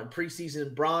week 1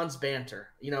 preseason bronze banter.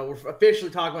 We're officially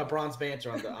talking about bronze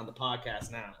banter on the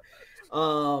podcast now.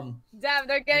 Damn,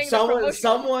 they're getting the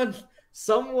promotion.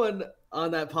 Someone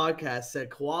on that podcast said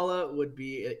Koala would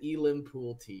be an Elim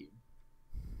Pool team.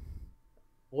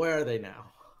 Where are they now?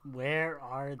 Where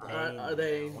are they? Are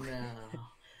they now?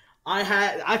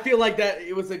 I feel like that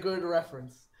it was a good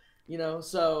reference,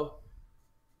 So,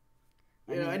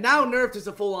 and now Nerfed is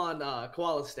a full-on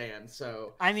Koala stand.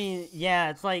 So I mean, yeah,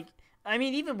 it's like,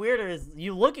 even weirder is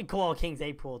you look at Koala King's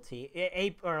A pool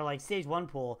or like Stage 1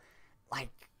 pool, like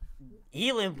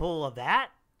Elim pool of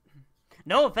that.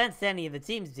 No offense to any of the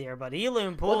teams here, but Elu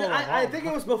and Poole. Well, I think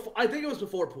it was before. I think it was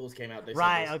before Pools came out. They said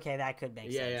right. this. Okay, that could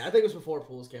make sense. Yeah, I think it was before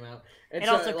Pools came out. And It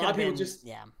so also a could lot of people been, just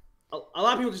yeah. a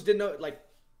lot of people just didn't know. Like,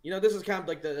 this is kind of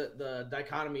like the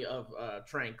dichotomy of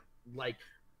Trank. Like,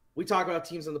 we talk about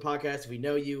teams on the podcast. We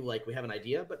know you, like, we have an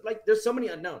idea, but like, there's so many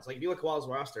unknowns. Like, if you look at Koala's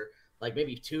roster, like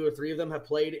maybe 2 or 3 of them have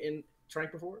played in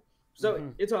Trank before.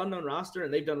 So it's an unknown roster,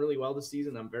 and they've done really well this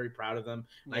season. I'm very proud of them,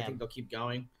 and I think they'll keep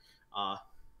going.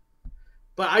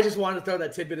 But I just wanted to throw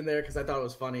that tidbit in there because I thought it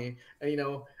was funny.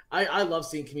 And, I love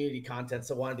seeing community content,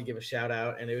 so I wanted to give a shout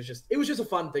out, and it was just a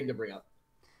fun thing to bring up.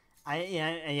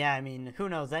 I mean, who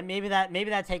knows? Maybe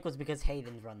that take was because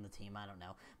Hayden's run the team. I don't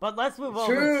know. But let's move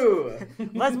over. True.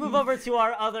 Let's move over to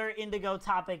our other Indigo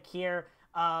topic here.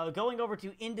 Going over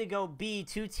to Indigo B,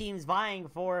 2 teams vying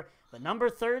for the number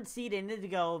 3rd seed in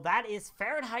Indigo. That is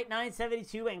Fahrenheit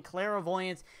 972 and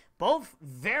Clairvoyance. Both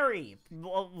a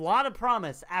lot of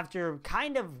promise after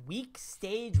kind of weak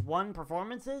stage 1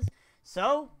 performances.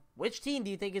 So, which team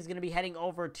do you think is going to be heading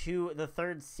over to the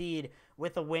 3rd seed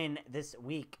with a win this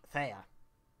week, Thea?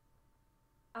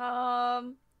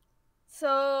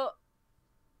 So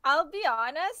I'll be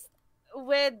honest,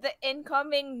 with the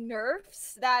incoming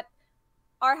nerfs that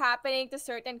are happening to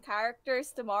certain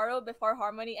characters tomorrow before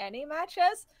Harmony NA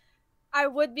matches, I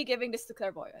would be giving this to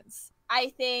Clairvoyance.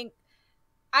 I think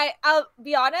I'll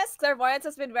be honest, Clairvoyance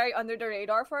has been very under the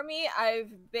radar for me.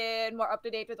 I've been more up to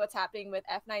date with what's happening with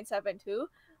S9W9.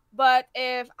 But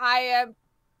if I am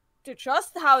to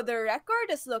trust how the record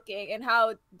is looking and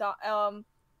how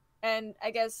and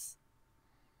I guess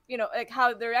like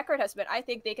how the record has been, I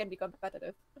think they can be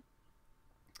competitive.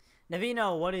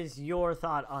 Navino, what is your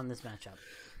thought on this matchup?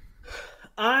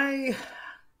 I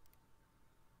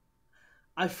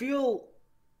feel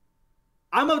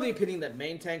I'm of the opinion that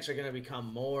main tanks are going to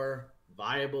become more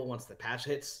viable once the patch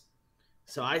hits.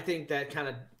 So I think that kind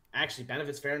of actually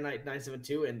benefits Fahrenheit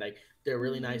 972 and like their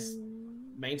really nice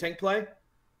main tank play.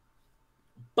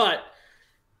 But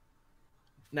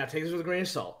now take this with a grain of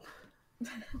salt.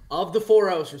 Of the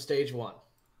 4-0s from stage 1,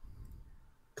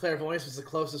 Clairvoyance was the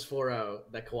closest 4-0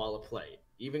 that Koala played,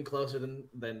 even closer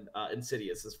than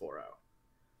Insidious's 4-0.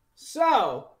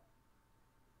 So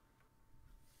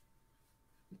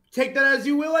take that as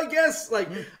you will, I guess. Like,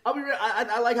 I'll be real,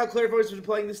 I like how Clairvoyance was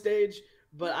playing the stage,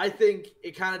 but I think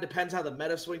it kind of depends how the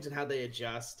meta swings and how they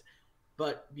adjust.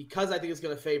 But because I think it's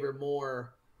going to favor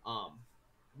more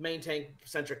main tank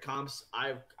centric comps,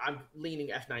 I'm leaning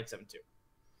F972.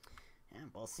 Yeah,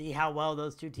 we'll see how well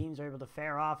those 2 teams are able to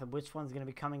fare off and which one's going to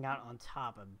be coming out on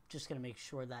top. I'm just going to make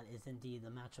sure that is indeed the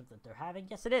matchup that they're having.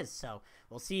 Yes, it is. So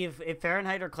we'll see if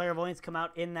Fahrenheit or Clairvoyance come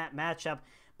out in that matchup.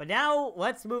 But now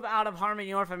let's move out of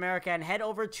Harmony North America and head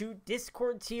over to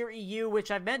Discord Tier EU, which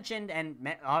I've mentioned, and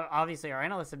obviously our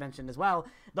analysts have mentioned as well.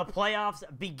 The playoffs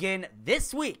begin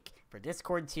this week for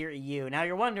Discord Tier EU. Now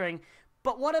you're wondering,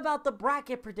 but what about the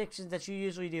bracket predictions that you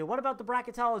usually do? What about the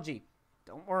bracketology?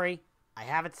 Don't worry, I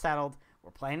have it settled.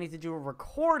 We're planning to do a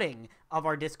recording of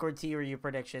our Discord Tier EU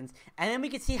predictions, and then we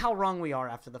can see how wrong we are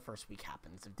after the first week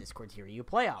happens of Discord Tier EU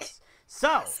playoffs.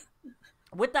 So,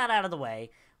 with that out of the way,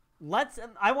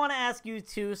 I want to ask you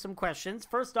some questions.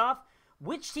 First off,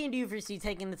 which team do you foresee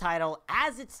taking the title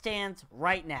as it stands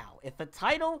right now? If the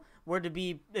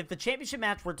championship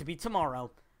match were to be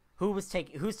tomorrow, who's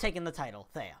taking the title?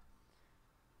 Thea.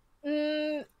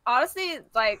 Honestly,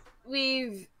 like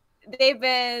they've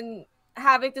been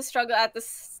having to struggle at the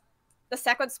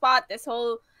 2nd spot this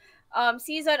whole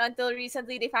season until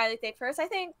recently they finally take first. I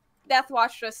think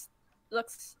Deathwatch just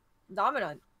looks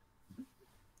dominant.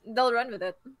 They'll run with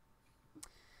it.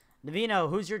 Navino,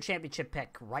 who's your championship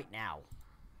pick right now?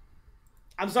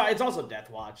 I'm sorry, it's also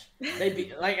Deathwatch.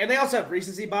 And they also have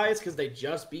recency bias because they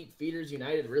just beat Feeders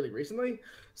United really recently.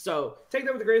 So take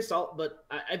that with a grain of salt. But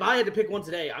if I had to pick one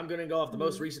today, I'm going to go off the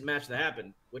most recent match that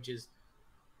happened, which is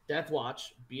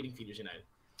Deathwatch beating Feeders United.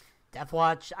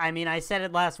 Deathwatch, I mean, I said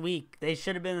it last week. They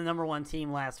should have been the number 1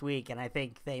 team last week, and I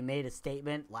think they made a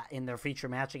statement in their feature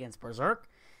match against Berserk.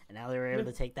 And now they were able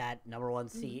to take that number 1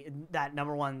 seed,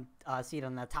 seed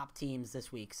on the top teams this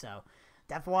week. So,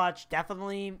 Deathwatch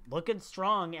definitely looking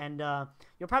strong, and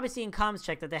you'll probably see in comms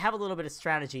check that they have a little bit of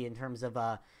strategy in terms of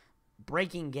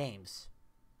breaking games.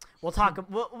 We'll talk.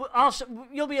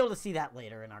 You'll be able to see that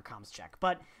later in our comms check.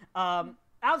 But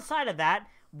outside of that,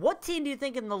 what team do you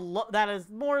think that is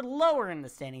more lower in the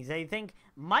standings that you think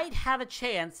might have a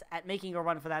chance at making a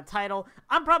run for that title?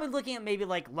 I'm probably looking at maybe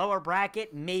like lower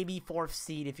bracket, maybe 4th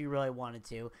seed if you really wanted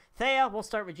to. Thea, we'll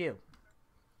start with you.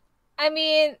 I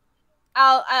mean,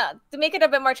 I'll to make it a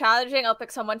bit more challenging, I'll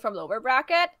pick someone from lower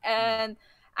bracket, and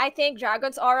I think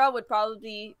Dragon's Aura would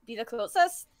probably be the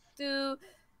closest to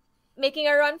making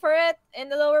a run for it in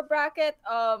the lower bracket.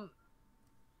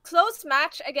 Close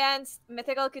match against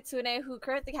Mythical Kitsune, who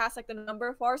currently has like the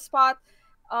number 4 spot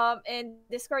in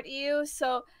Discord EU.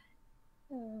 So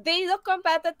they look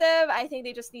competitive. I think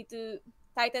they just need to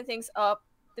tighten things up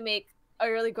to make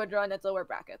a really good run at lower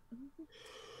bracket.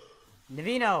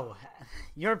 Navino,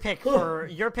 your pick for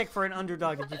an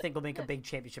underdog that you think will make a big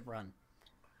championship run.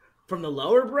 From the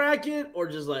lower bracket, or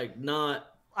just like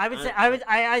not?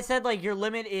 I said like your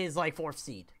limit is like 4th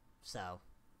seed. So.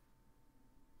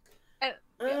 I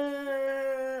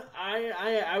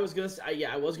was gonna say,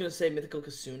 I was gonna say Mythical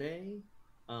Kasune.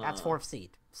 That's 4th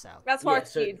seed. So that's 4th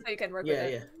seed, so you can work with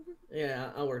it.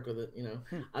 Yeah, I'll work with it. You know,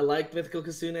 I like Mythical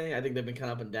Kasune. I think they've been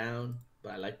kind of up and down,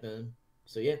 but I like them.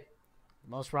 So yeah.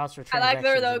 Most roster I like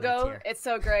their transactions logo. It's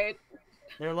so great.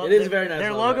 It is a very nice.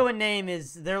 Their logo and name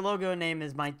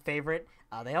is my favorite.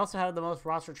 They also have the most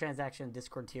roster transaction in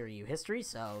Discord Tier U history,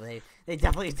 so they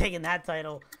definitely taken that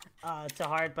title to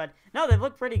heart. But no, they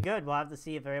look pretty good. We'll have to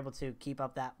see if they're able to keep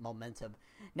up that momentum.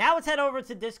 Now let's head over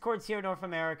to Discord Tier North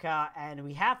America, and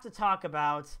we have to talk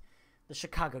about the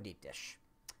Chicago Deep Dish.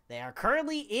 They are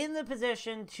currently in the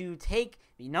position to take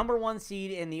the number 1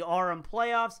 seed in the RM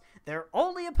playoffs. Their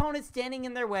only opponent standing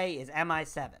in their way is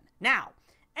MI7. Now,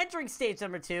 entering stage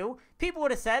number 2, people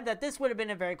would have said that this would have been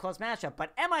a very close matchup,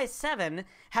 but MI7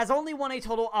 has only won a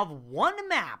total of 1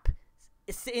 map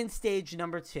in stage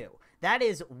number 2. That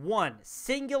is 1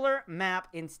 singular map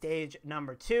in stage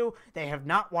number 2. They have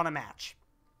not won a match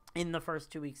in the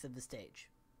first 2 weeks of the stage.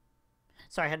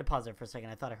 Sorry, I had to pause there for a second.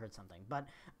 I thought I heard something. But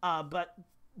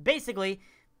basically,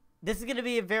 this is going to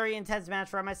be a very intense match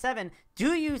for MI7.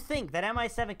 Do you think that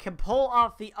MI7 can pull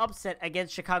off the upset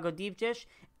against Chicago Deep Dish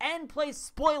and play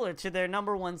spoiler to their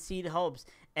number 1 seed hopes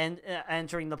and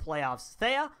entering the playoffs?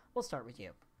 Thea, we'll start with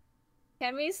you.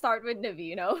 Can we start with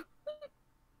Navino?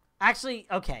 Actually,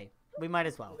 okay. We might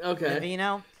as well. Okay.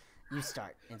 Navino, you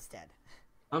start instead.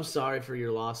 I'm sorry for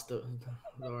your loss,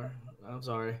 Laura. I'm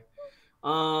sorry.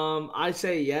 I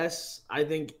say yes. I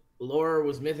think Laura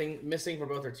was missing for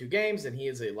both her 2 games, and he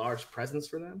is a large presence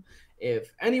for them.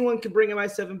 If anyone can bring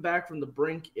MI7 back from the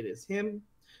brink, it is him.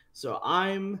 So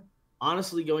I'm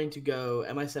honestly going to go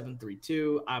MI7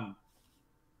 3-2. I'm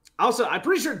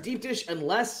pretty sure Deep Dish,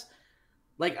 unless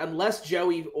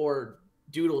Joey or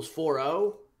Doodles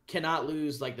 4-0, cannot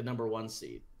lose like the number 1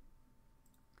 seed.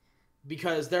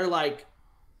 Because they're like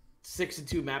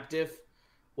 6-2 map diff.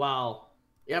 While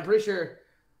I'm pretty sure.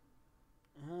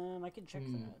 I can check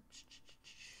that.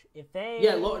 If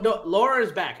they Laura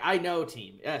is back. I know,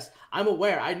 team. Yes, I'm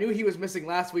aware. I knew he was missing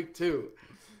last week too.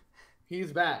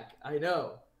 He's back. I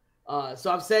know.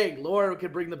 So I'm saying Laura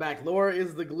can bring them back. Laura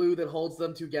is the glue that holds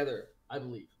them together, I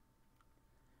believe.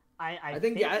 I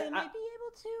think they might be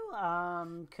able to.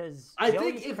 Because I Joey's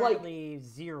think if currently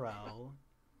 0.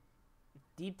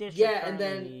 Deep Dish. And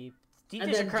then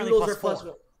Doodles are plus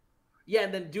 1. Yeah,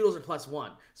 and then Doodles are plus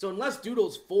 1. So unless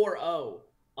Doodles 4-0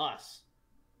 us,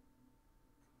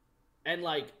 and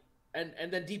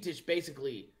then Deep Dish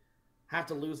basically have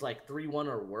to lose like 3-1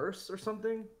 or worse or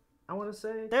something, I want to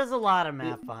say. There's a lot of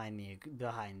math behind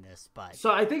this, but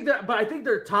so I think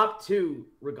they're top 2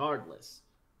 regardless.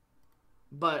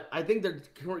 But I think they're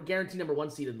guaranteed number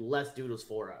 1 seed unless Doodles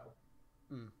 4-0.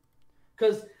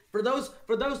 Because for those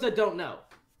that don't know,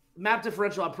 map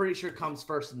differential I'm pretty sure comes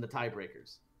first in the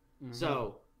tiebreakers. Mm-hmm.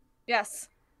 So yes.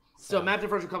 So map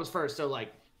differential comes first. So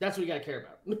like that's what you gotta care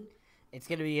about. It's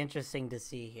gonna be interesting to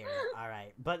see here. All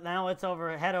right, but now let's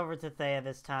head over to Thea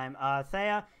this time.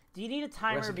 Thea, do you need a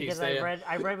timer? Because I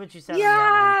read what you said.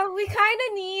 Yeah, we kind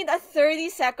of need a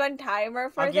 30-second timer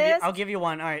for this. I'll give you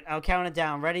one. All right, I'll count it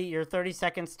down. Ready? Your 30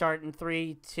 seconds start in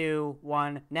 3, 2,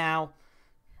 1, now.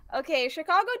 Okay,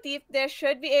 Chicago Deep Dish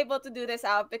should be able to do this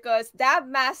out because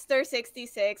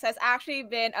Dabmaster66 has actually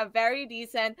been a very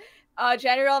decent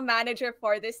general manager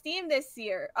for this team this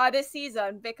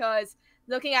season, because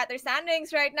looking at their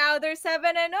standings right now, they're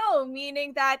 7-0,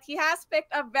 meaning that he has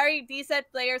picked up very decent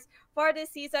players for this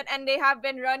season, and they have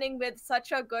been running with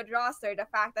such a good roster. The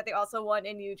fact that they also won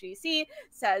in UGC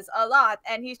says a lot,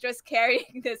 and he's just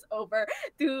carrying this over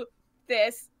to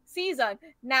this season.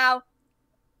 Now,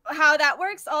 how that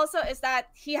works also is that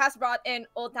he has brought in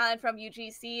old talent from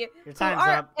UGC who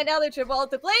are ineligible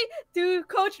to play to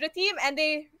coach the team,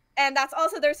 and that's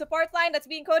also their support line that's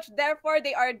being coached. Therefore,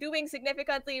 they are doing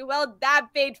significantly well.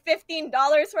 Dab paid $15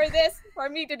 for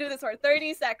me to do this for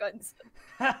 30 seconds.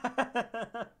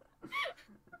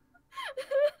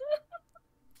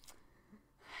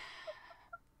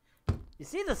 You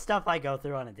see the stuff I go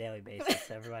through on a daily basis,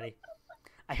 everybody.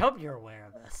 I hope you're aware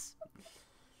of this.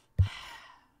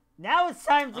 Now it's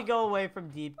time to go away from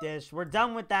deep dish. We're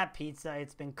done with that pizza.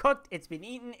 It's been cooked. It's been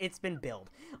eaten. It's been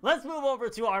billed. Let's move over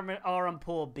to our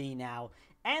Pool B now.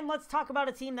 And let's talk about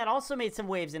a team that also made some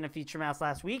waves in a feature match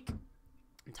last week.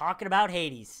 I'm talking about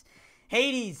Hades.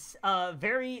 Hades,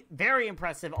 very, very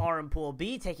impressive RM Pool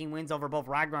B, taking wins over both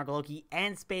Ragnarok Loki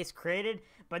and Space Created.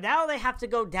 But now they have to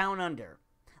go down under.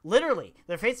 Literally,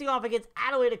 they're facing off against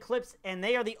Adelaide Eclipse, and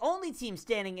they are the only team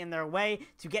standing in their way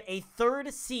to get a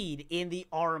third seed in the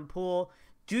RM Pool.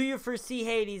 Do you foresee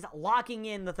Hades locking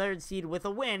in the third seed with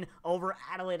a win over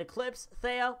Adelaide Eclipse?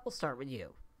 Thea, we'll start with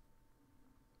you.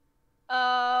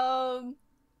 Yeah,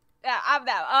 I'm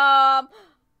down.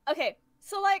 Okay,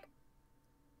 so like,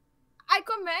 I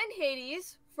commend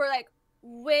Hades for like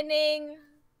winning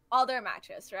all their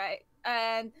matches, right?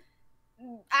 And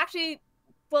actually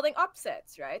pulling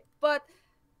upsets, right? But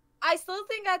I still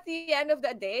think at the end of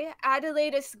the day,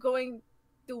 Adelaide is going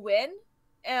to win.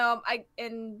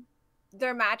 In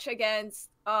their match against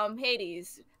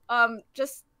Hades.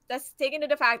 Just that's taken to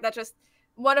the fact that just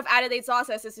one of Adelaide's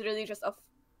losses is really just a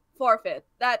forfeit.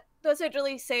 That doesn't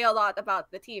really say a lot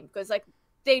about the team because like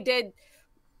they did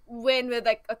win with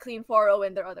like a clean 4-0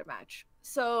 in their other match.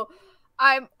 So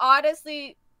I'm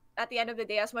honestly, at the end of the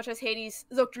day, as much as Hades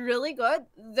looked really good,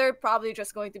 they're probably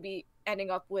just going to be ending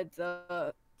up with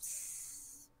the,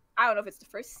 I don't know if it's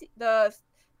the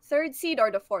third seed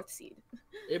or the fourth seed.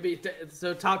 It'd be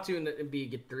so top two and be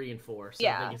get 3 and 4. So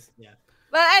Yeah. Yeah.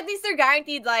 But at least they're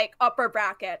guaranteed like upper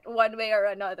bracket one way or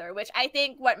another, which I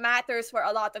think what matters for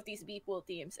a lot of these B pool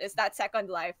teams is that second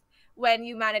life when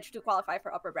you manage to qualify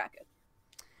for upper bracket.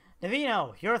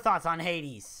 Navino, your thoughts on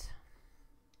Hades?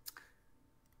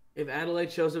 If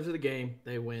Adelaide shows up to the game,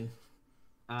 they win.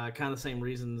 Kind of the same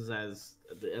reasons as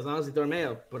long as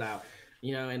Dormeo put out,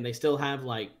 you know, and they still have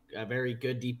like a very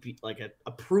good DP, like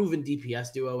a proven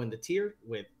DPS duo in the tier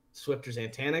with Swifters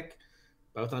and Tanic,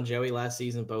 both on Joey last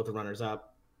season, both the runners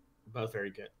up, both very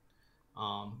good.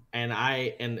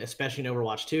 And especially in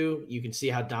Overwatch 2, you can see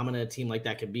how dominant a team like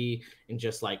that could be in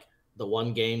just like the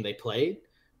one game they played,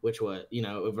 which was, you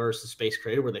know, versus Space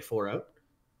Creator where they 4-0.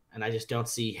 And I just don't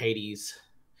see Hades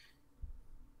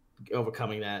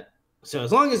overcoming that. So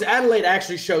as long as Adelaide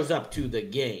actually shows up to the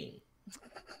game,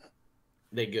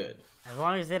 they good. As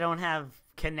long as they don't have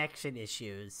connection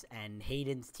issues and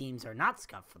Hayden's teams are not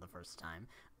scuffed for the first time.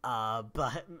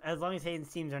 But as long as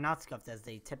Hayden's teams are not scuffed, as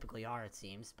they typically are, it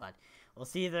seems. But we'll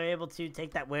see if they're able to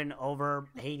take that win over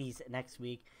Hades next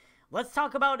week. Let's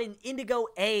talk about an Indigo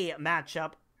A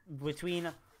matchup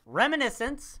between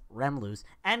Reminiscence, Remlus,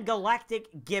 and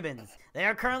Galactic Gibbons. They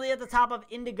are currently at the top of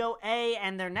Indigo A,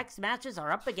 and their next matches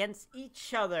are up against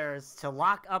each other to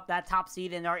lock up that top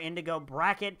seed in our Indigo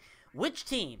bracket. Which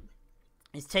team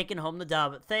is taking home the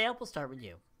dub? Thea, we'll start with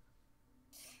you.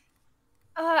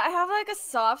 I have like a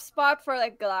soft spot for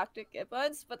like Galactic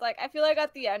Gibbons, but like I feel like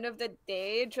at the end of the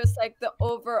day, just like the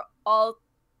overall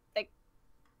like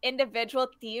individual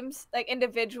teams, like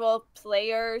individual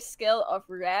player skill of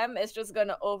Rem is just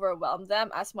gonna overwhelm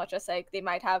them as much as like they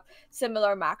might have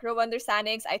similar macro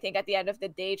understandings. I think at the end of the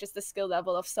day, just the skill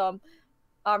level of some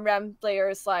Rem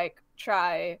players like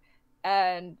Try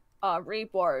and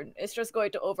Reborn is just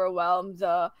going to overwhelm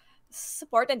the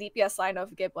support and DPS line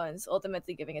of Gibbons,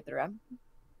 ultimately giving it to Rem.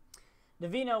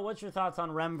 Navino, what's your thoughts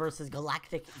on Rem versus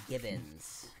Galactic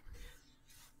Gibbons?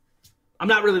 I'm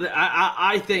not really.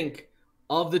 I think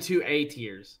of the two A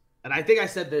tiers, and I think I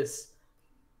said this.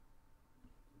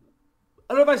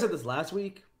 I don't know if I said this last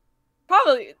week.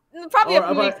 Probably a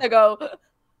few weeks ago.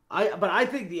 But I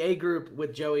think the A group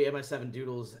with Joey, MS7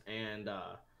 Doodles, and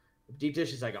Deep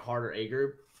Dish is like a harder A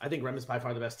group. I think Rem is by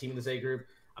far the best team in this A group.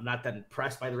 I'm not that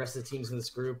impressed by the rest of the teams in this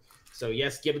group. So,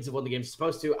 yes, Gibbons have won the game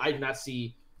supposed to. I do not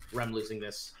see Rem losing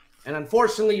this. And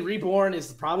unfortunately, Reborn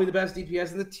is probably the best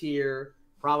DPS in the tier.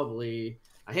 Probably.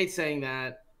 I hate saying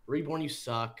that. Reborn, you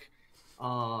suck.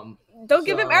 Don't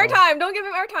give him airtime. Don't give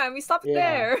him airtime. We stopped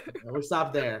there. We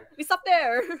stopped there. We stopped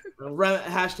there.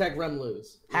 Hashtag Rem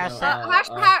lose.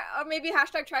 Maybe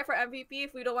hashtag try for MVP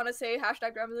if we don't want to say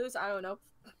hashtag Rem lose. I don't know.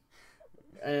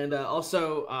 And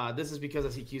also, this is because I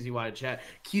see QZY in chat.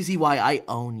 QZY, I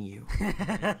own you.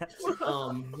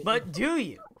 But do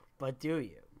you? I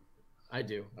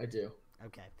do.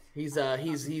 Okay.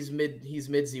 He's mid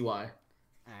ZY. All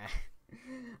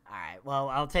right. Well,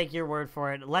 I'll take your word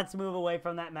for it. Let's move away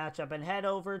from that matchup and head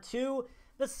over to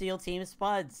the SEAL Team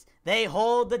Spuds. They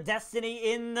hold the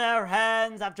destiny in their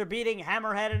hands after beating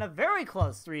Hammerhead in a very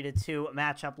close 3-2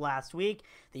 matchup last week.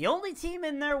 The only team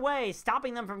in their way,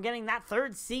 stopping them from getting that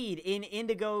third seed in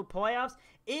Indigo playoffs,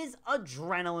 is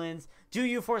Adrenalines. Do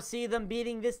you foresee them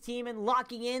beating this team and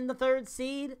locking in the third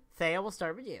seed? Thea, we'll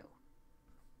start with you.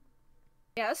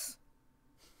 Yes.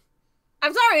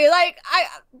 I'm sorry, like,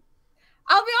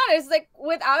 I'll be honest, like,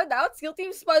 without a doubt, Skill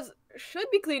Team Spuds should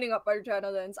be cleaning up our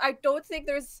adrenalines. I don't think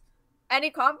there's any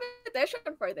competition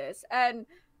for this. And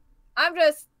I'm,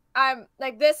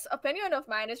 like, this opinion of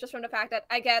mine is just from the fact that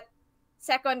I get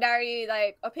secondary,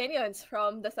 like, opinions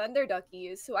from the Thunder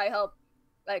Duckies, who I help,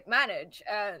 like, manage.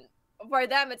 And for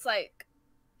them, it's like,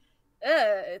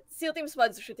 Skill Team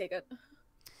Spuds should take it.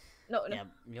 No. Yeah,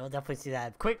 you'll definitely see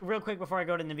that. Real quick before I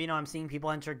go to Navino, I'm seeing people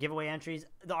enter giveaway entries.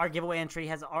 Our giveaway entry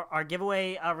our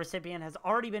giveaway recipient has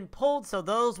already been pulled, so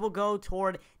those will go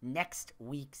toward next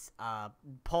week's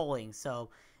polling. So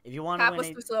if you want to win, was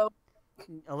too slow.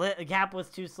 Cap was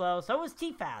too slow. So was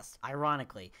T-Fast,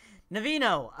 ironically.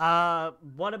 Navino,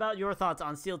 what about your thoughts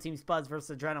on Steel Team Spuds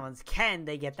versus Adrenalines? Can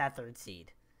they get that third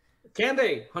seed? Can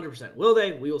they? 100%. Will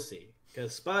they? We will see.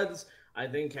 Because Spuds, I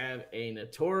think, have a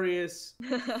notorious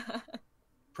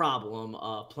problem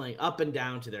of playing up and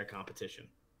down to their competition.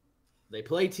 They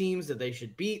play teams that they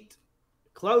should beat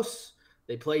close.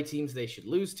 They play teams they should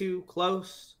lose to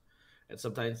close, and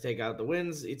sometimes take out the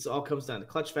wins. It all comes down to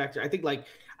clutch factor. I think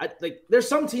there's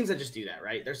some teams that just do that,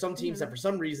 right? There's some teams that for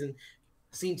some reason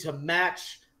seem to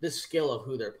match the skill of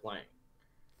who they're playing,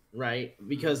 right?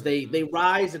 Because they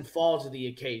rise and fall to the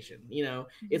occasion. You know,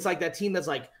 it's like that team that's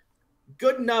like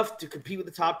good enough to compete with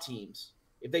the top teams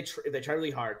if they try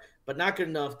really hard, but not good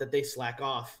enough that they slack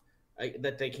off,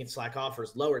 that they can slack off for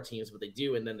lower teams, but they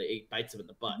do, and then they bites them in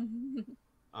the butt.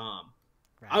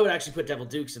 Right. I would actually put Devil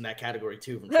Dukes in that category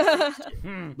too.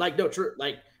 Truly.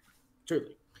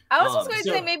 I was just going to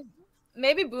say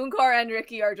maybe Boonkar and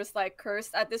Ricky are just like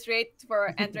cursed at this rate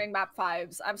for entering map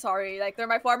 5s. I'm sorry, like they're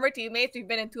my former teammates. We've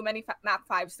been in too many map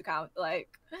 5s to count. Like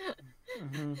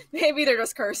maybe they're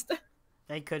just cursed.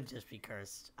 They could just be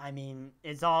cursed. I mean,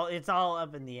 it's all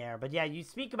up in the air. But yeah, you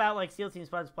speak about like Steel Team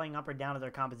Spuds playing up or down to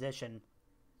their composition.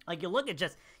 Like you look at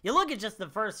just the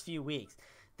first few weeks.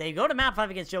 They go to map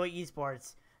 5 against Joey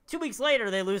Esports. 2 weeks later,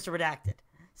 they lose to Redacted.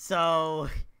 So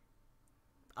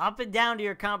up and down to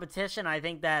your competition, I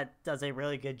think that does a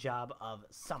really good job of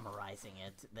summarizing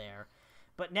it there.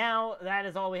 But now, that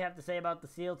is all we have to say about the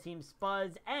SEAL Team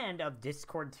Spuds and of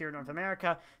Discord Tier North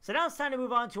America. So now it's time to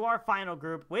move on to our final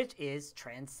group, which is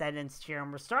Transcendence Tier.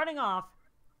 And we're starting off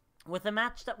with a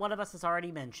match that one of us has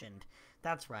already mentioned.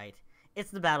 That's right.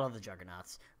 It's the Battle of the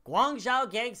Juggernauts.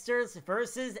 Guangzhou Gangsters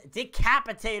versus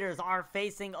Decapitators are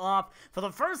facing off for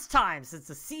the first time since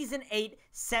the Season 8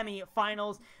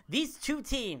 semi-finals. These two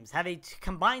teams have a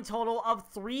combined total of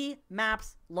 3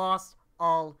 maps lost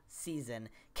all season.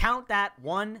 Count that,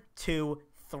 1, 2,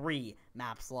 3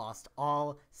 maps lost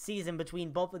all season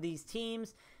between both of these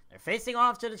teams. They're facing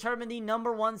off to determine the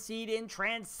number 1 seed in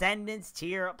Transcendence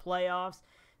Tier playoffs.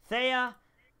 Thea,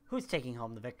 who's taking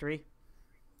home the victory?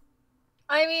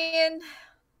 I mean,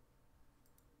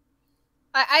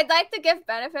 I'd like to give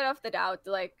benefit of the doubt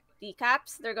to like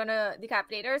Decapitators. They're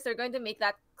going to make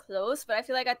that close, but I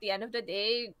feel like at the end of the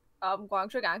day,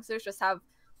 Guangzhou Gangsters just have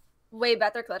way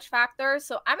better clutch factor,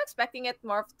 so I'm expecting it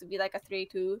more to be like a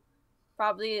 3-2,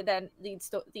 probably, then leans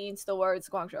towards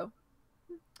Guangzhou.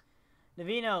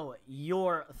 Navino,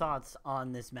 your thoughts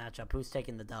on this matchup? Who's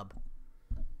taking the dub?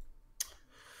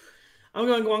 I'm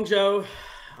going Guangzhou.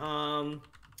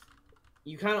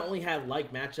 You kind of only have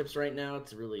like matchups right now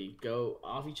to really go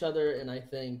off each other, and I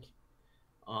think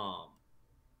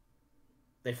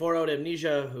they 4-0'd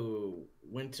Amnesia, who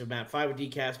went to map 5 with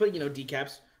Decaps, but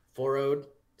Decaps 4-0'd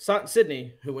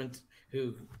Sydney, who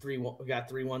got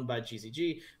 3-1 by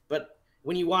GCG. But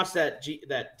when you watch that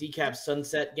Decap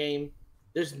Sunset game,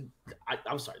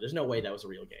 I'm sorry, there's no way that was a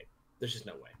real game. There's just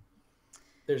no way.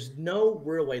 There's no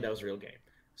real way that was a real game.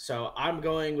 So I'm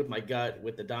going with my gut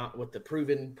with the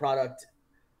proven product,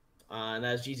 and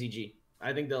that's GCG.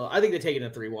 I think they take it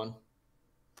in 3-1.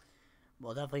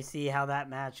 We'll definitely see how that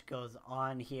match goes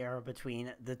on here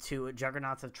between the two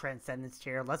juggernauts of Transcendence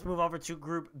Tier. Let's move over to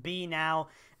Group B now,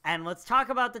 and let's talk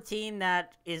about the team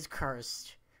that is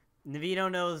cursed. Navino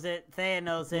knows it. Thea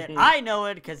knows it. I know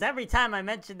it because every time I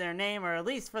mention their name, or at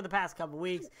least for the past couple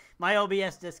weeks, my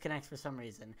OBS disconnects for some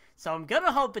reason. So I'm going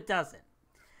to hope it doesn't.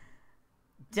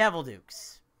 Devil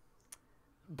Dukes.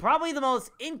 Probably the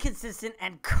most inconsistent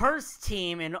and cursed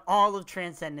team in all of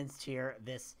Transcendence Tier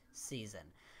this season.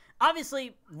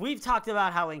 Obviously, we've talked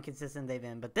about how inconsistent they've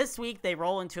been, but this week they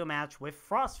roll into a match with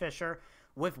Frostfisher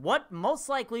with what most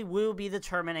likely will be the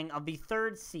determining of the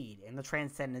 3rd seed in the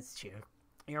Transcendence Tier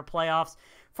playoffs.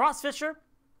 Frostfisher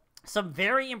some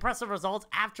very impressive results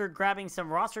after grabbing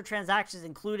some roster transactions,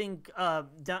 including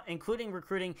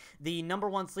recruiting the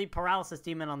 #1 sleep paralysis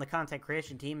demon on the content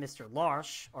creation team, Mr.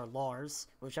 Lars,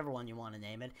 whichever one you want to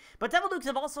name it. But Devil Dukes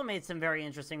have also made some very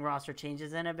interesting roster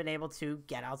changes and have been able to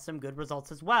get out some good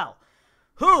results as well.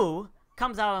 Who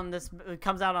comes out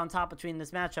on top between this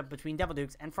matchup between Devil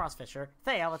Dukes and Frostfisher?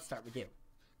 Thea, let's start with you.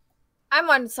 I'm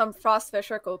on some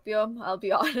Frostfisher copium, I'll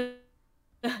be honest.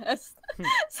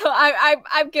 So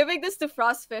I'm giving this to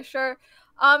Frostfisher.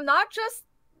 Not just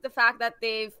the fact that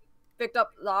they've picked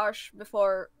up Lars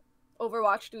before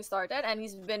Overwatch 2 started and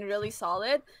he's been really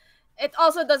solid. It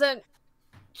also doesn't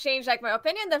change like my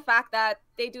opinion the fact that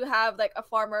they do have like a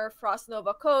former Frost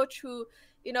Nova coach who,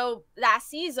 you know, last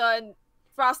season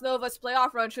Frost Nova's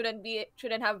playoff run shouldn't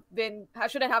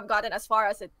have gotten as far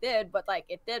as it did, but like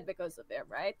it did because of him,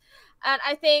 right? And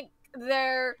I think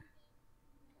their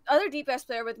other DPS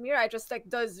player with Mirai just like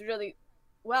does really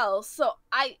well. So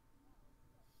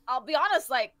I'll be honest,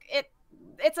 like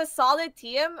it's a solid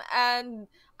team, and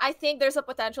I think there's a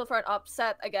potential for an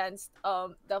upset against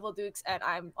Devil Dukes, and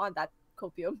I'm on that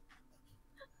copium.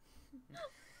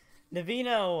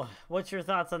 Navino, what's your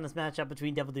thoughts on this matchup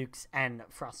between Devil Dukes and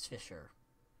Frostfisher?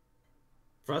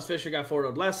 Frostfisher got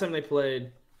 4-0 last time they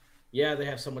played. Yeah, they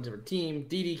have somewhat different team.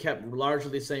 DD kept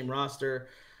largely the same roster.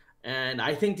 And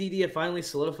I think DD have finally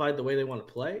solidified the way they want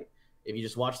to play. If you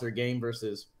just watch their game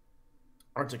versus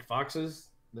Arctic Foxes,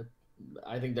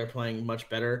 I think they're playing much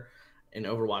better in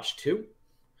Overwatch 2.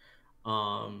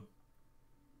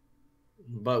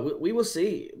 But we will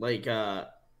see. Like, I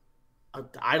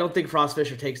don't think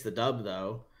Frostfisher takes the dub,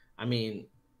 though. I mean,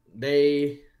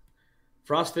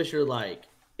 Frostfisher, like,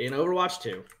 in Overwatch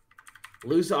 2,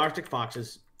 lose to Arctic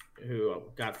Foxes, who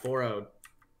got 4-0'd,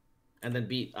 and then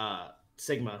beat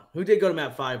Sigma, who did go to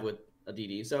map 5 with a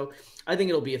DD. So I think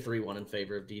it'll be a 3-1 in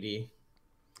favor of DD.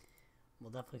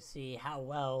 We'll definitely see how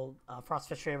well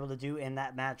Frostfish are able to do in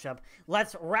that matchup.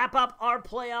 Let's wrap up our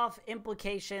playoff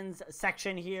implications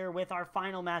section here with our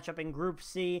final matchup in Group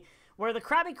C, where the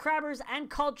Krabby Crabbers and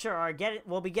Culture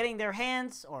will be getting their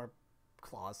hands, or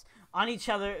claws, on each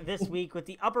other this week with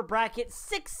the upper bracket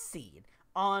 6th seed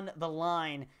on the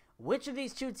line. Which of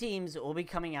these two teams will be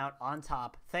coming out on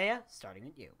top? Thea, starting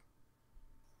with you.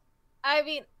 I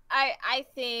mean, I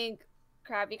think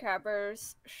Krabby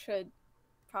Crabbers should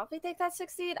probably take that 6th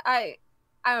seed. I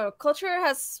don't know. Culture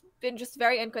has been just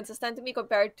very inconsistent to me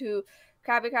compared to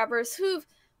Krabby Crabbers, who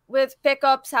with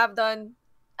pickups have done,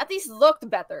 at least looked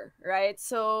better, right?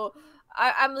 So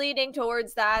I'm leaning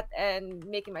towards that and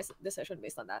making my decision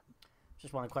based on that.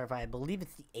 Just want to clarify, I believe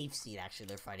it's the 8th seed actually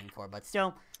they're fighting for, but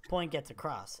still, point gets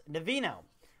across. Navino,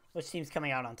 which team's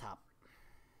coming out on top?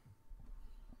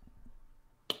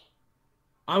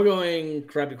 I'm going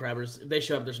Krabby Crabbers. If they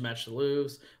show up, there's a match to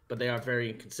lose, but they are very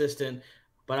inconsistent.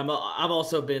 But I've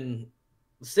also been,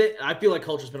 I feel like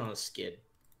Culture's been on a skid.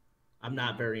 I'm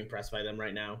not very impressed by them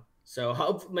right now.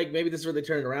 So maybe this is where they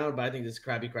turn it around, but I think this is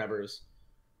Krabby Crabbers'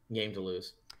 game to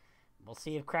lose. We'll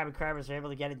see if Krabby Crabbers are able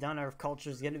to get it done or if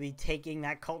Culture's going to be taking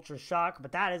that Culture shock.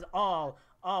 But that is all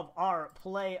of our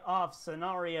playoff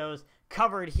scenarios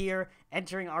covered here,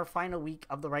 entering our final week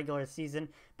of the regular season.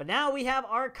 But now we have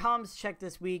our comms check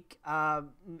this week,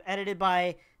 edited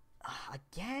by,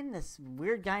 again, this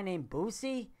weird guy named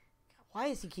Boosie. Why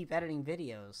does he keep editing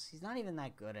videos? He's not even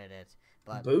that good at it.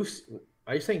 But Boost?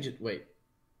 Are you saying, wait.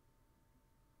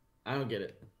 I don't get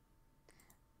it.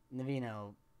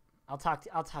 Navino, I'll talk to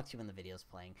you when the video's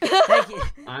playing. Thank you.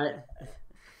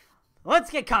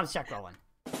 Let's get comms check rolling.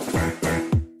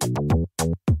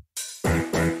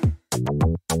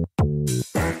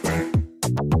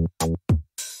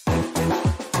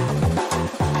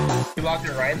 You locked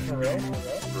it right for real?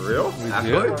 For real?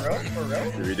 For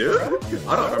real? Did we do it?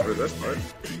 I don't remember this part.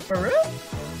 For real?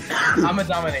 I'm a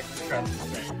dominate.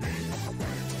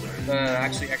 No,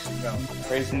 actually, no.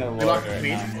 Praising the You Lord locked the right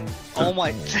queen? now. Oh my.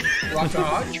 You locked the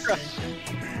hog? You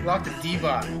locked the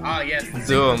diva. Ah, yes.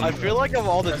 Doom. I feel like of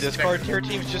all the That's discard fair. tier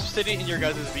teams, just sitting in your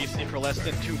guys' VC for less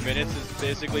than 2 minutes is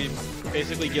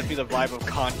basically gives me the vibe of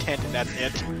content, and that's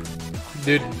it.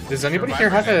 Dude, does anybody here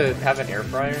have an air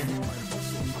fryer?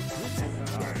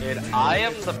 Dude, I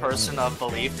am the person of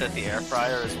belief that the air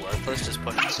fryer is worthless. Just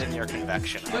put this in your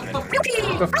convection oven.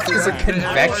 It's a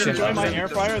convection Enjoy my oven. air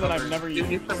fryer that I've never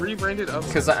used. It's a rebranded oven.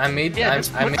 Because I made Yeah,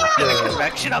 just put it in a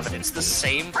convection oven. It's the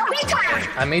same.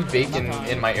 I made bacon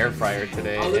in my air fryer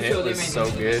today, and it was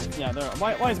so good. Yeah,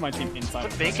 why is my team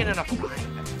inside? Put bacon in a frying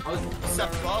pan.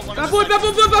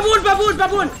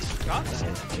 Baboon!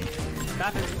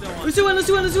 Let's do one!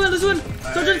 Soldier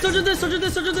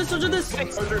this! Hey,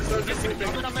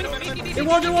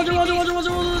 Walter!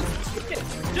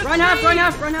 Just Run half, run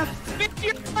half, run half. Spit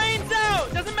your brains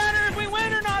out! Doesn't matter if we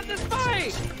win or not this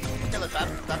fight! Okay, let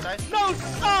that die. No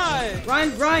side!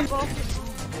 Run!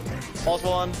 Balls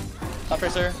one. Top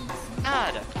racer.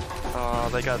 God. Oh,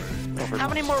 they got over. How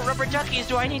many more rubber duckies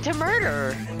do I need to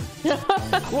murder?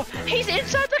 He's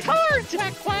inside the car!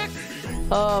 Quack, quack!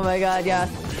 Oh my god, yeah.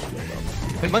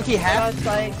 Monkey half.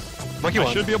 Monkey one.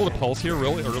 I should be able to pulse here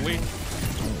really early.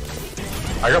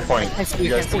 I got point. You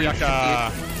guys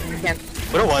Can't.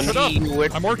 What a one. Put up.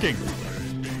 I'm working.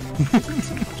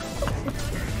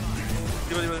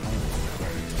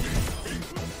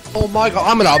 Oh my god,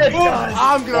 I'm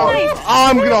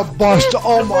gonna bust.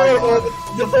 Oh my god.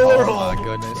 Oh my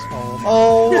goodness.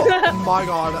 Oh my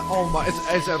god. Oh my,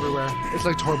 it's everywhere. It's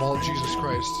like Torball. Jesus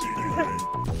Christ.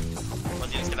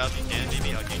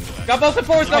 Got both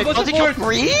supports, got both supports.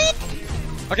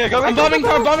 Okay, go. I'm bombing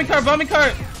car.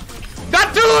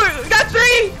 Got two, got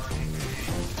three.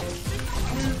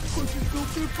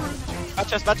 Batch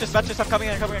chest, I'm coming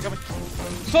in.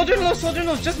 Soldier low,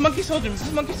 just monkey soldier,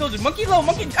 monkey low,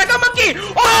 I got monkey!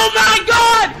 Oh my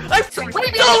god! I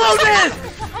soloed this!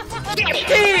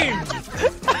 Team!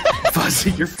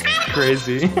 Fuzzy, you're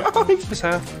crazy. Just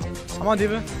half. I'm on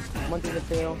Diva.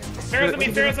 Pharaoh's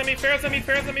on me.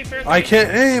 I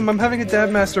can't aim. I'm having a dab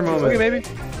master moment. Okay, baby.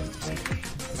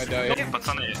 I die.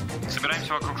 Пацаны,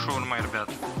 собираемся вокруг шаурмы, ребят.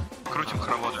 Крутим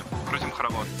хороводы.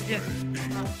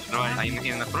 Давай, а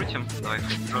именно крутим. Давай,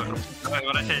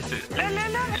 вращайся.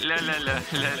 Ля-ля-ля.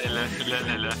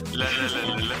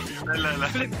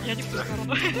 Я не в ту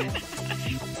сторону.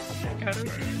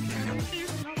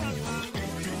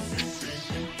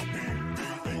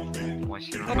 Ой,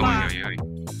 ой-ой-ой.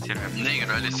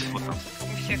 Наигрались.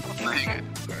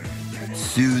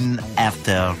 Soon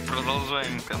after.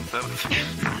 Продолжаем концерт.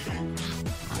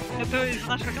 Это из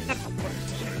нашего концерта.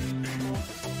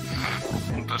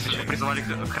 Просто призвали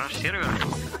краш сервер.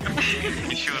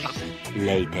 Еще раз.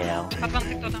 Later. Пацан,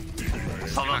 ты кто там?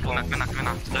 Солдат,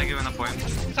 квина. Стягивай на поинт.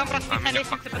 Сам просто на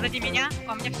лестнице позади меня,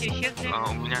 а у меня все исчезли.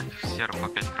 У меня серп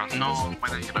опять красный. Ну, мы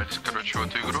наигрались, короче, в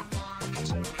эту игру.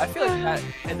 I feel like that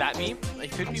in that meme,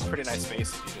 it could be pretty nice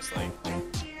face if you just like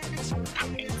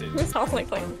painted. It sounds like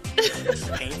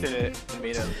Painted it and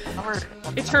made it.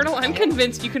 Eternal, I'm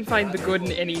convinced you can find the good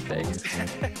in anything.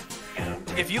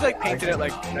 If you like painted it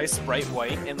like nice bright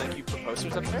white and like you put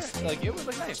posters up there, like it would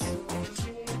look nice.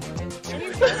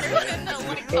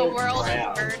 The world is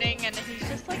burning and he's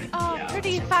just like, oh,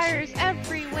 pretty fires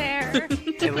everywhere.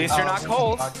 At least you're not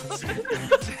cold.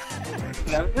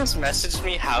 Nev just messaged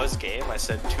me, how's game? I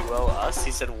said 2-0 us.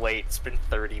 He said, wait, it's been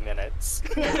 30 minutes.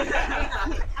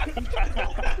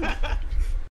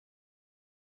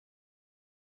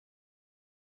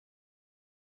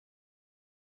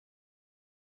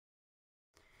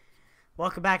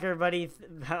 Welcome back, everybody.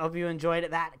 I hope you enjoyed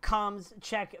that comms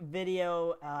check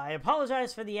video. I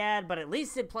apologize for the ad, but at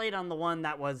least it played on the one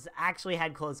that was actually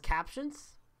had closed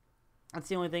captions. That's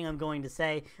the only thing I'm going to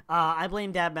say. I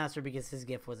blame Dabmaster because his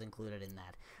GIF was included in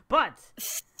that. But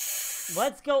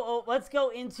let's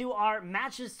go into our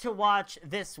matches to watch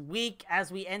this week as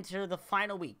we enter the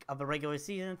final week of the regular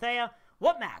season. Thea,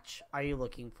 what match are you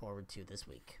looking forward to this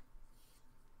week?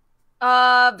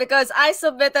 Because I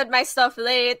submitted my stuff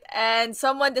late and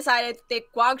someone decided to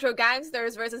take Guangzhou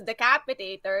Gangsters versus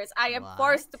Decapitators, I am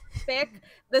forced to pick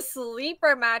the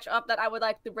sleeper matchup that I would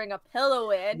like to bring a pillow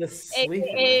in,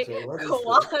 aka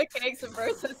Koala Cakes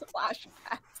versus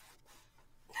Flashbacks.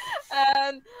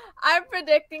 And I'm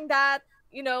predicting that,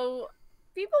 you know,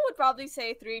 people would probably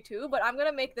say 3-2, but I'm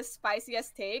gonna make the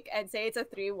spiciest take and say it's a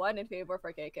 3-1 in favor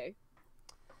for KK.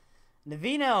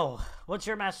 Navino, what's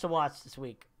your match to watch this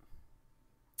week?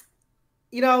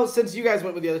 You know, since you guys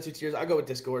went with the other two tiers, I'll go with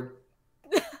Discord.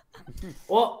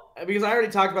 Well, because I already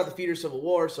talked about the Feeder Civil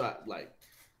War, so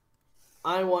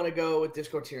I want to go with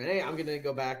Discord tier A. I'm going to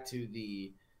go back to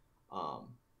the, what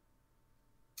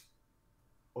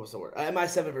was the word?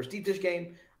 MI7 versus Deep Dish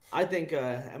game. I think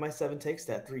MI7 takes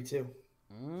that 3-2.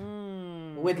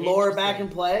 With Laura back in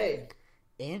play.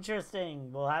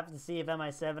 Interesting. We'll have to see if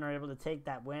MI7 are able to take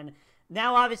that win.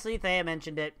 Now, obviously, Thea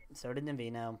mentioned it. So did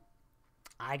Navino.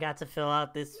 I got to fill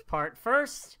out this part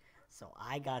first, so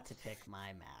I got to pick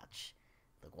my match.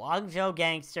 The Guangzhou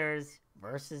Gangsters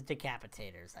versus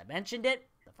Decapitators. I mentioned it.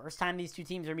 The first time these two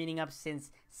teams are meeting up since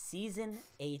Season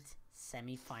 8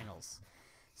 semifinals.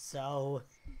 So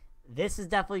this is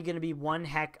definitely going to be one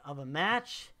heck of a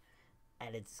match,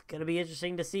 and it's going to be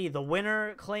interesting to see. The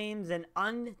winner claims an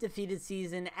undefeated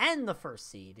season and the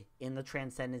first seed in the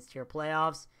Transcendence Tier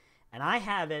playoffs, and I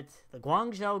have it, the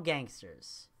Guangzhou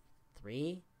Gangsters.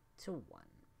 3-1.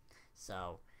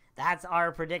 So that's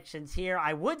our predictions here.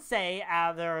 I would say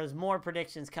there's more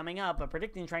predictions coming up, but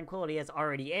Predicting Tranquility has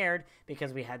already aired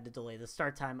because we had to delay the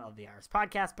start time of the Iris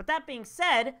podcast. But that being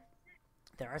said,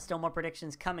 there are still more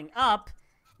predictions coming up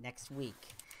next week.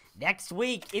 Next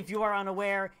week, if you are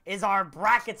unaware, is our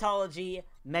Bracketology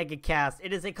Megacast.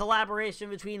 It is a collaboration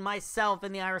between myself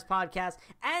and the Iris Podcast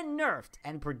and Nerfed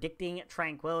and Predicting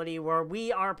Tranquility, where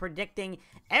we are predicting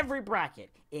every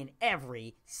bracket in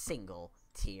every single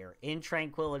tier in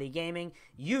Tranquility Gaming.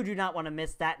 You do not want to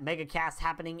miss that Megacast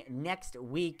happening next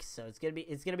week. So it's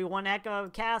gonna be one heck of a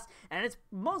cast, and it's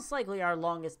most likely our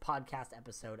longest podcast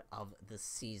episode of the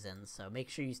season. So make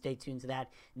sure you stay tuned to that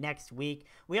next week.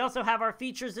 We also have our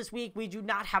features this week. We do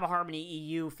not have a Harmony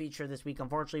EU feature this week.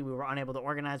 Unfortunately, we were unable to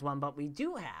organize one, but we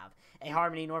do have a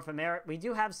Harmony North America. We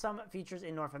do have some features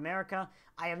in North America.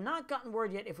 I have not gotten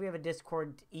word yet if we have a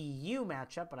Discord EU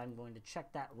matchup, but I'm going to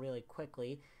check that really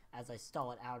quickly as I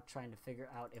stall it out, trying to figure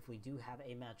out if we do have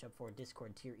a matchup for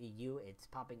Discord Tier EU. It's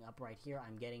popping up right here.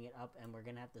 I'm getting it up, and we're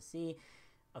going to have to see.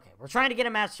 Okay, we're trying to get a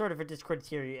match sorted for Discord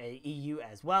Tier EU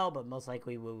as well, but most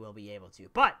likely we will be able to.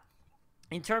 But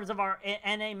in terms of our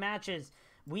NA matches,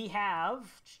 we have,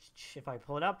 if I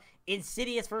pull it up,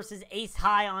 Insidious versus Ace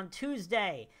High on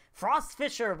Tuesday, Frost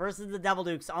Fisher versus the Devil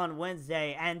Dukes on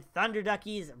Wednesday, and Thunder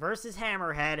Duckies versus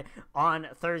Hammerhead on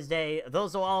Thursday.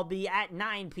 Those will all be at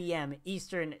 9 p.m.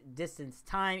 Eastern Distance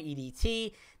Time,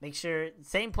 EDT. Make sure,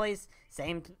 same place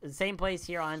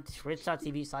here on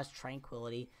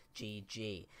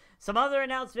twitch.tv/tranquilitygg. Some other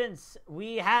announcements.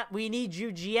 We need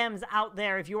you GMs out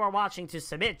there, if you are watching, to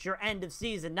submit your end of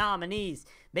season nominees.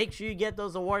 Make sure you get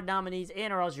those award nominees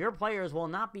in, or else your players will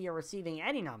not be receiving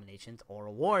any nominations or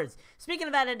awards. Speaking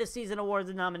of that end of season awards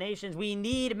and nominations, we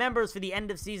need members for the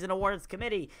end of season awards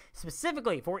committee,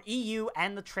 specifically for EU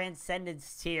and the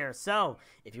Transcendence tier. So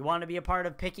if you want to be a part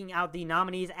of picking out the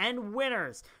nominees and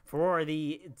winners for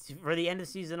the end of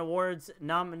season awards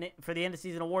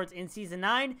in season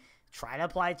 9, try to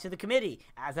apply to the committee.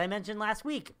 As I mentioned last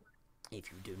week, if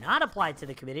you do not apply to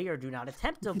the committee or do not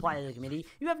attempt to apply to the committee,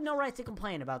 you have no right to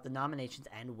complain about the nominations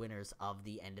and winners of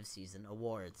the end of season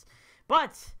awards.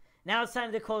 But now it's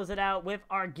time to close it out with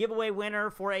our giveaway winner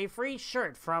for a free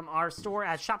shirt from our store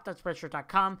at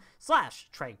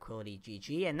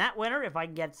shop.spreadshirt.com/tranquilitygg. And that winner, if I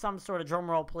can get some sort of drum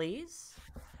roll, please.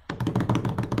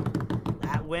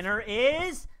 That winner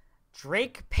is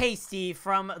Drake Pasty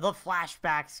from the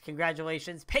Flashbacks.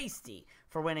 Congratulations, Pasty,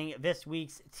 for winning this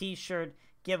week's t-shirt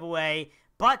giveaway.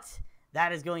 But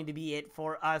that is going to be it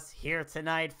for us here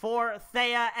tonight. For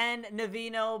Thea and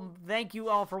Navino, thank you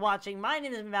all for watching. My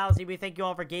name is Mavzi. We thank you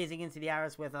all for gazing into the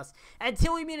iris with us.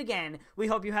 Until we meet again, we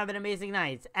hope you have an amazing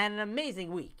night and an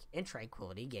amazing week in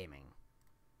Tranquility Gaming.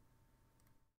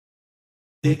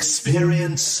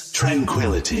 Experience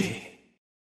tranquility.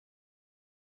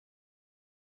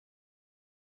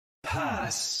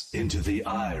 Pass into the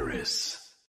iris.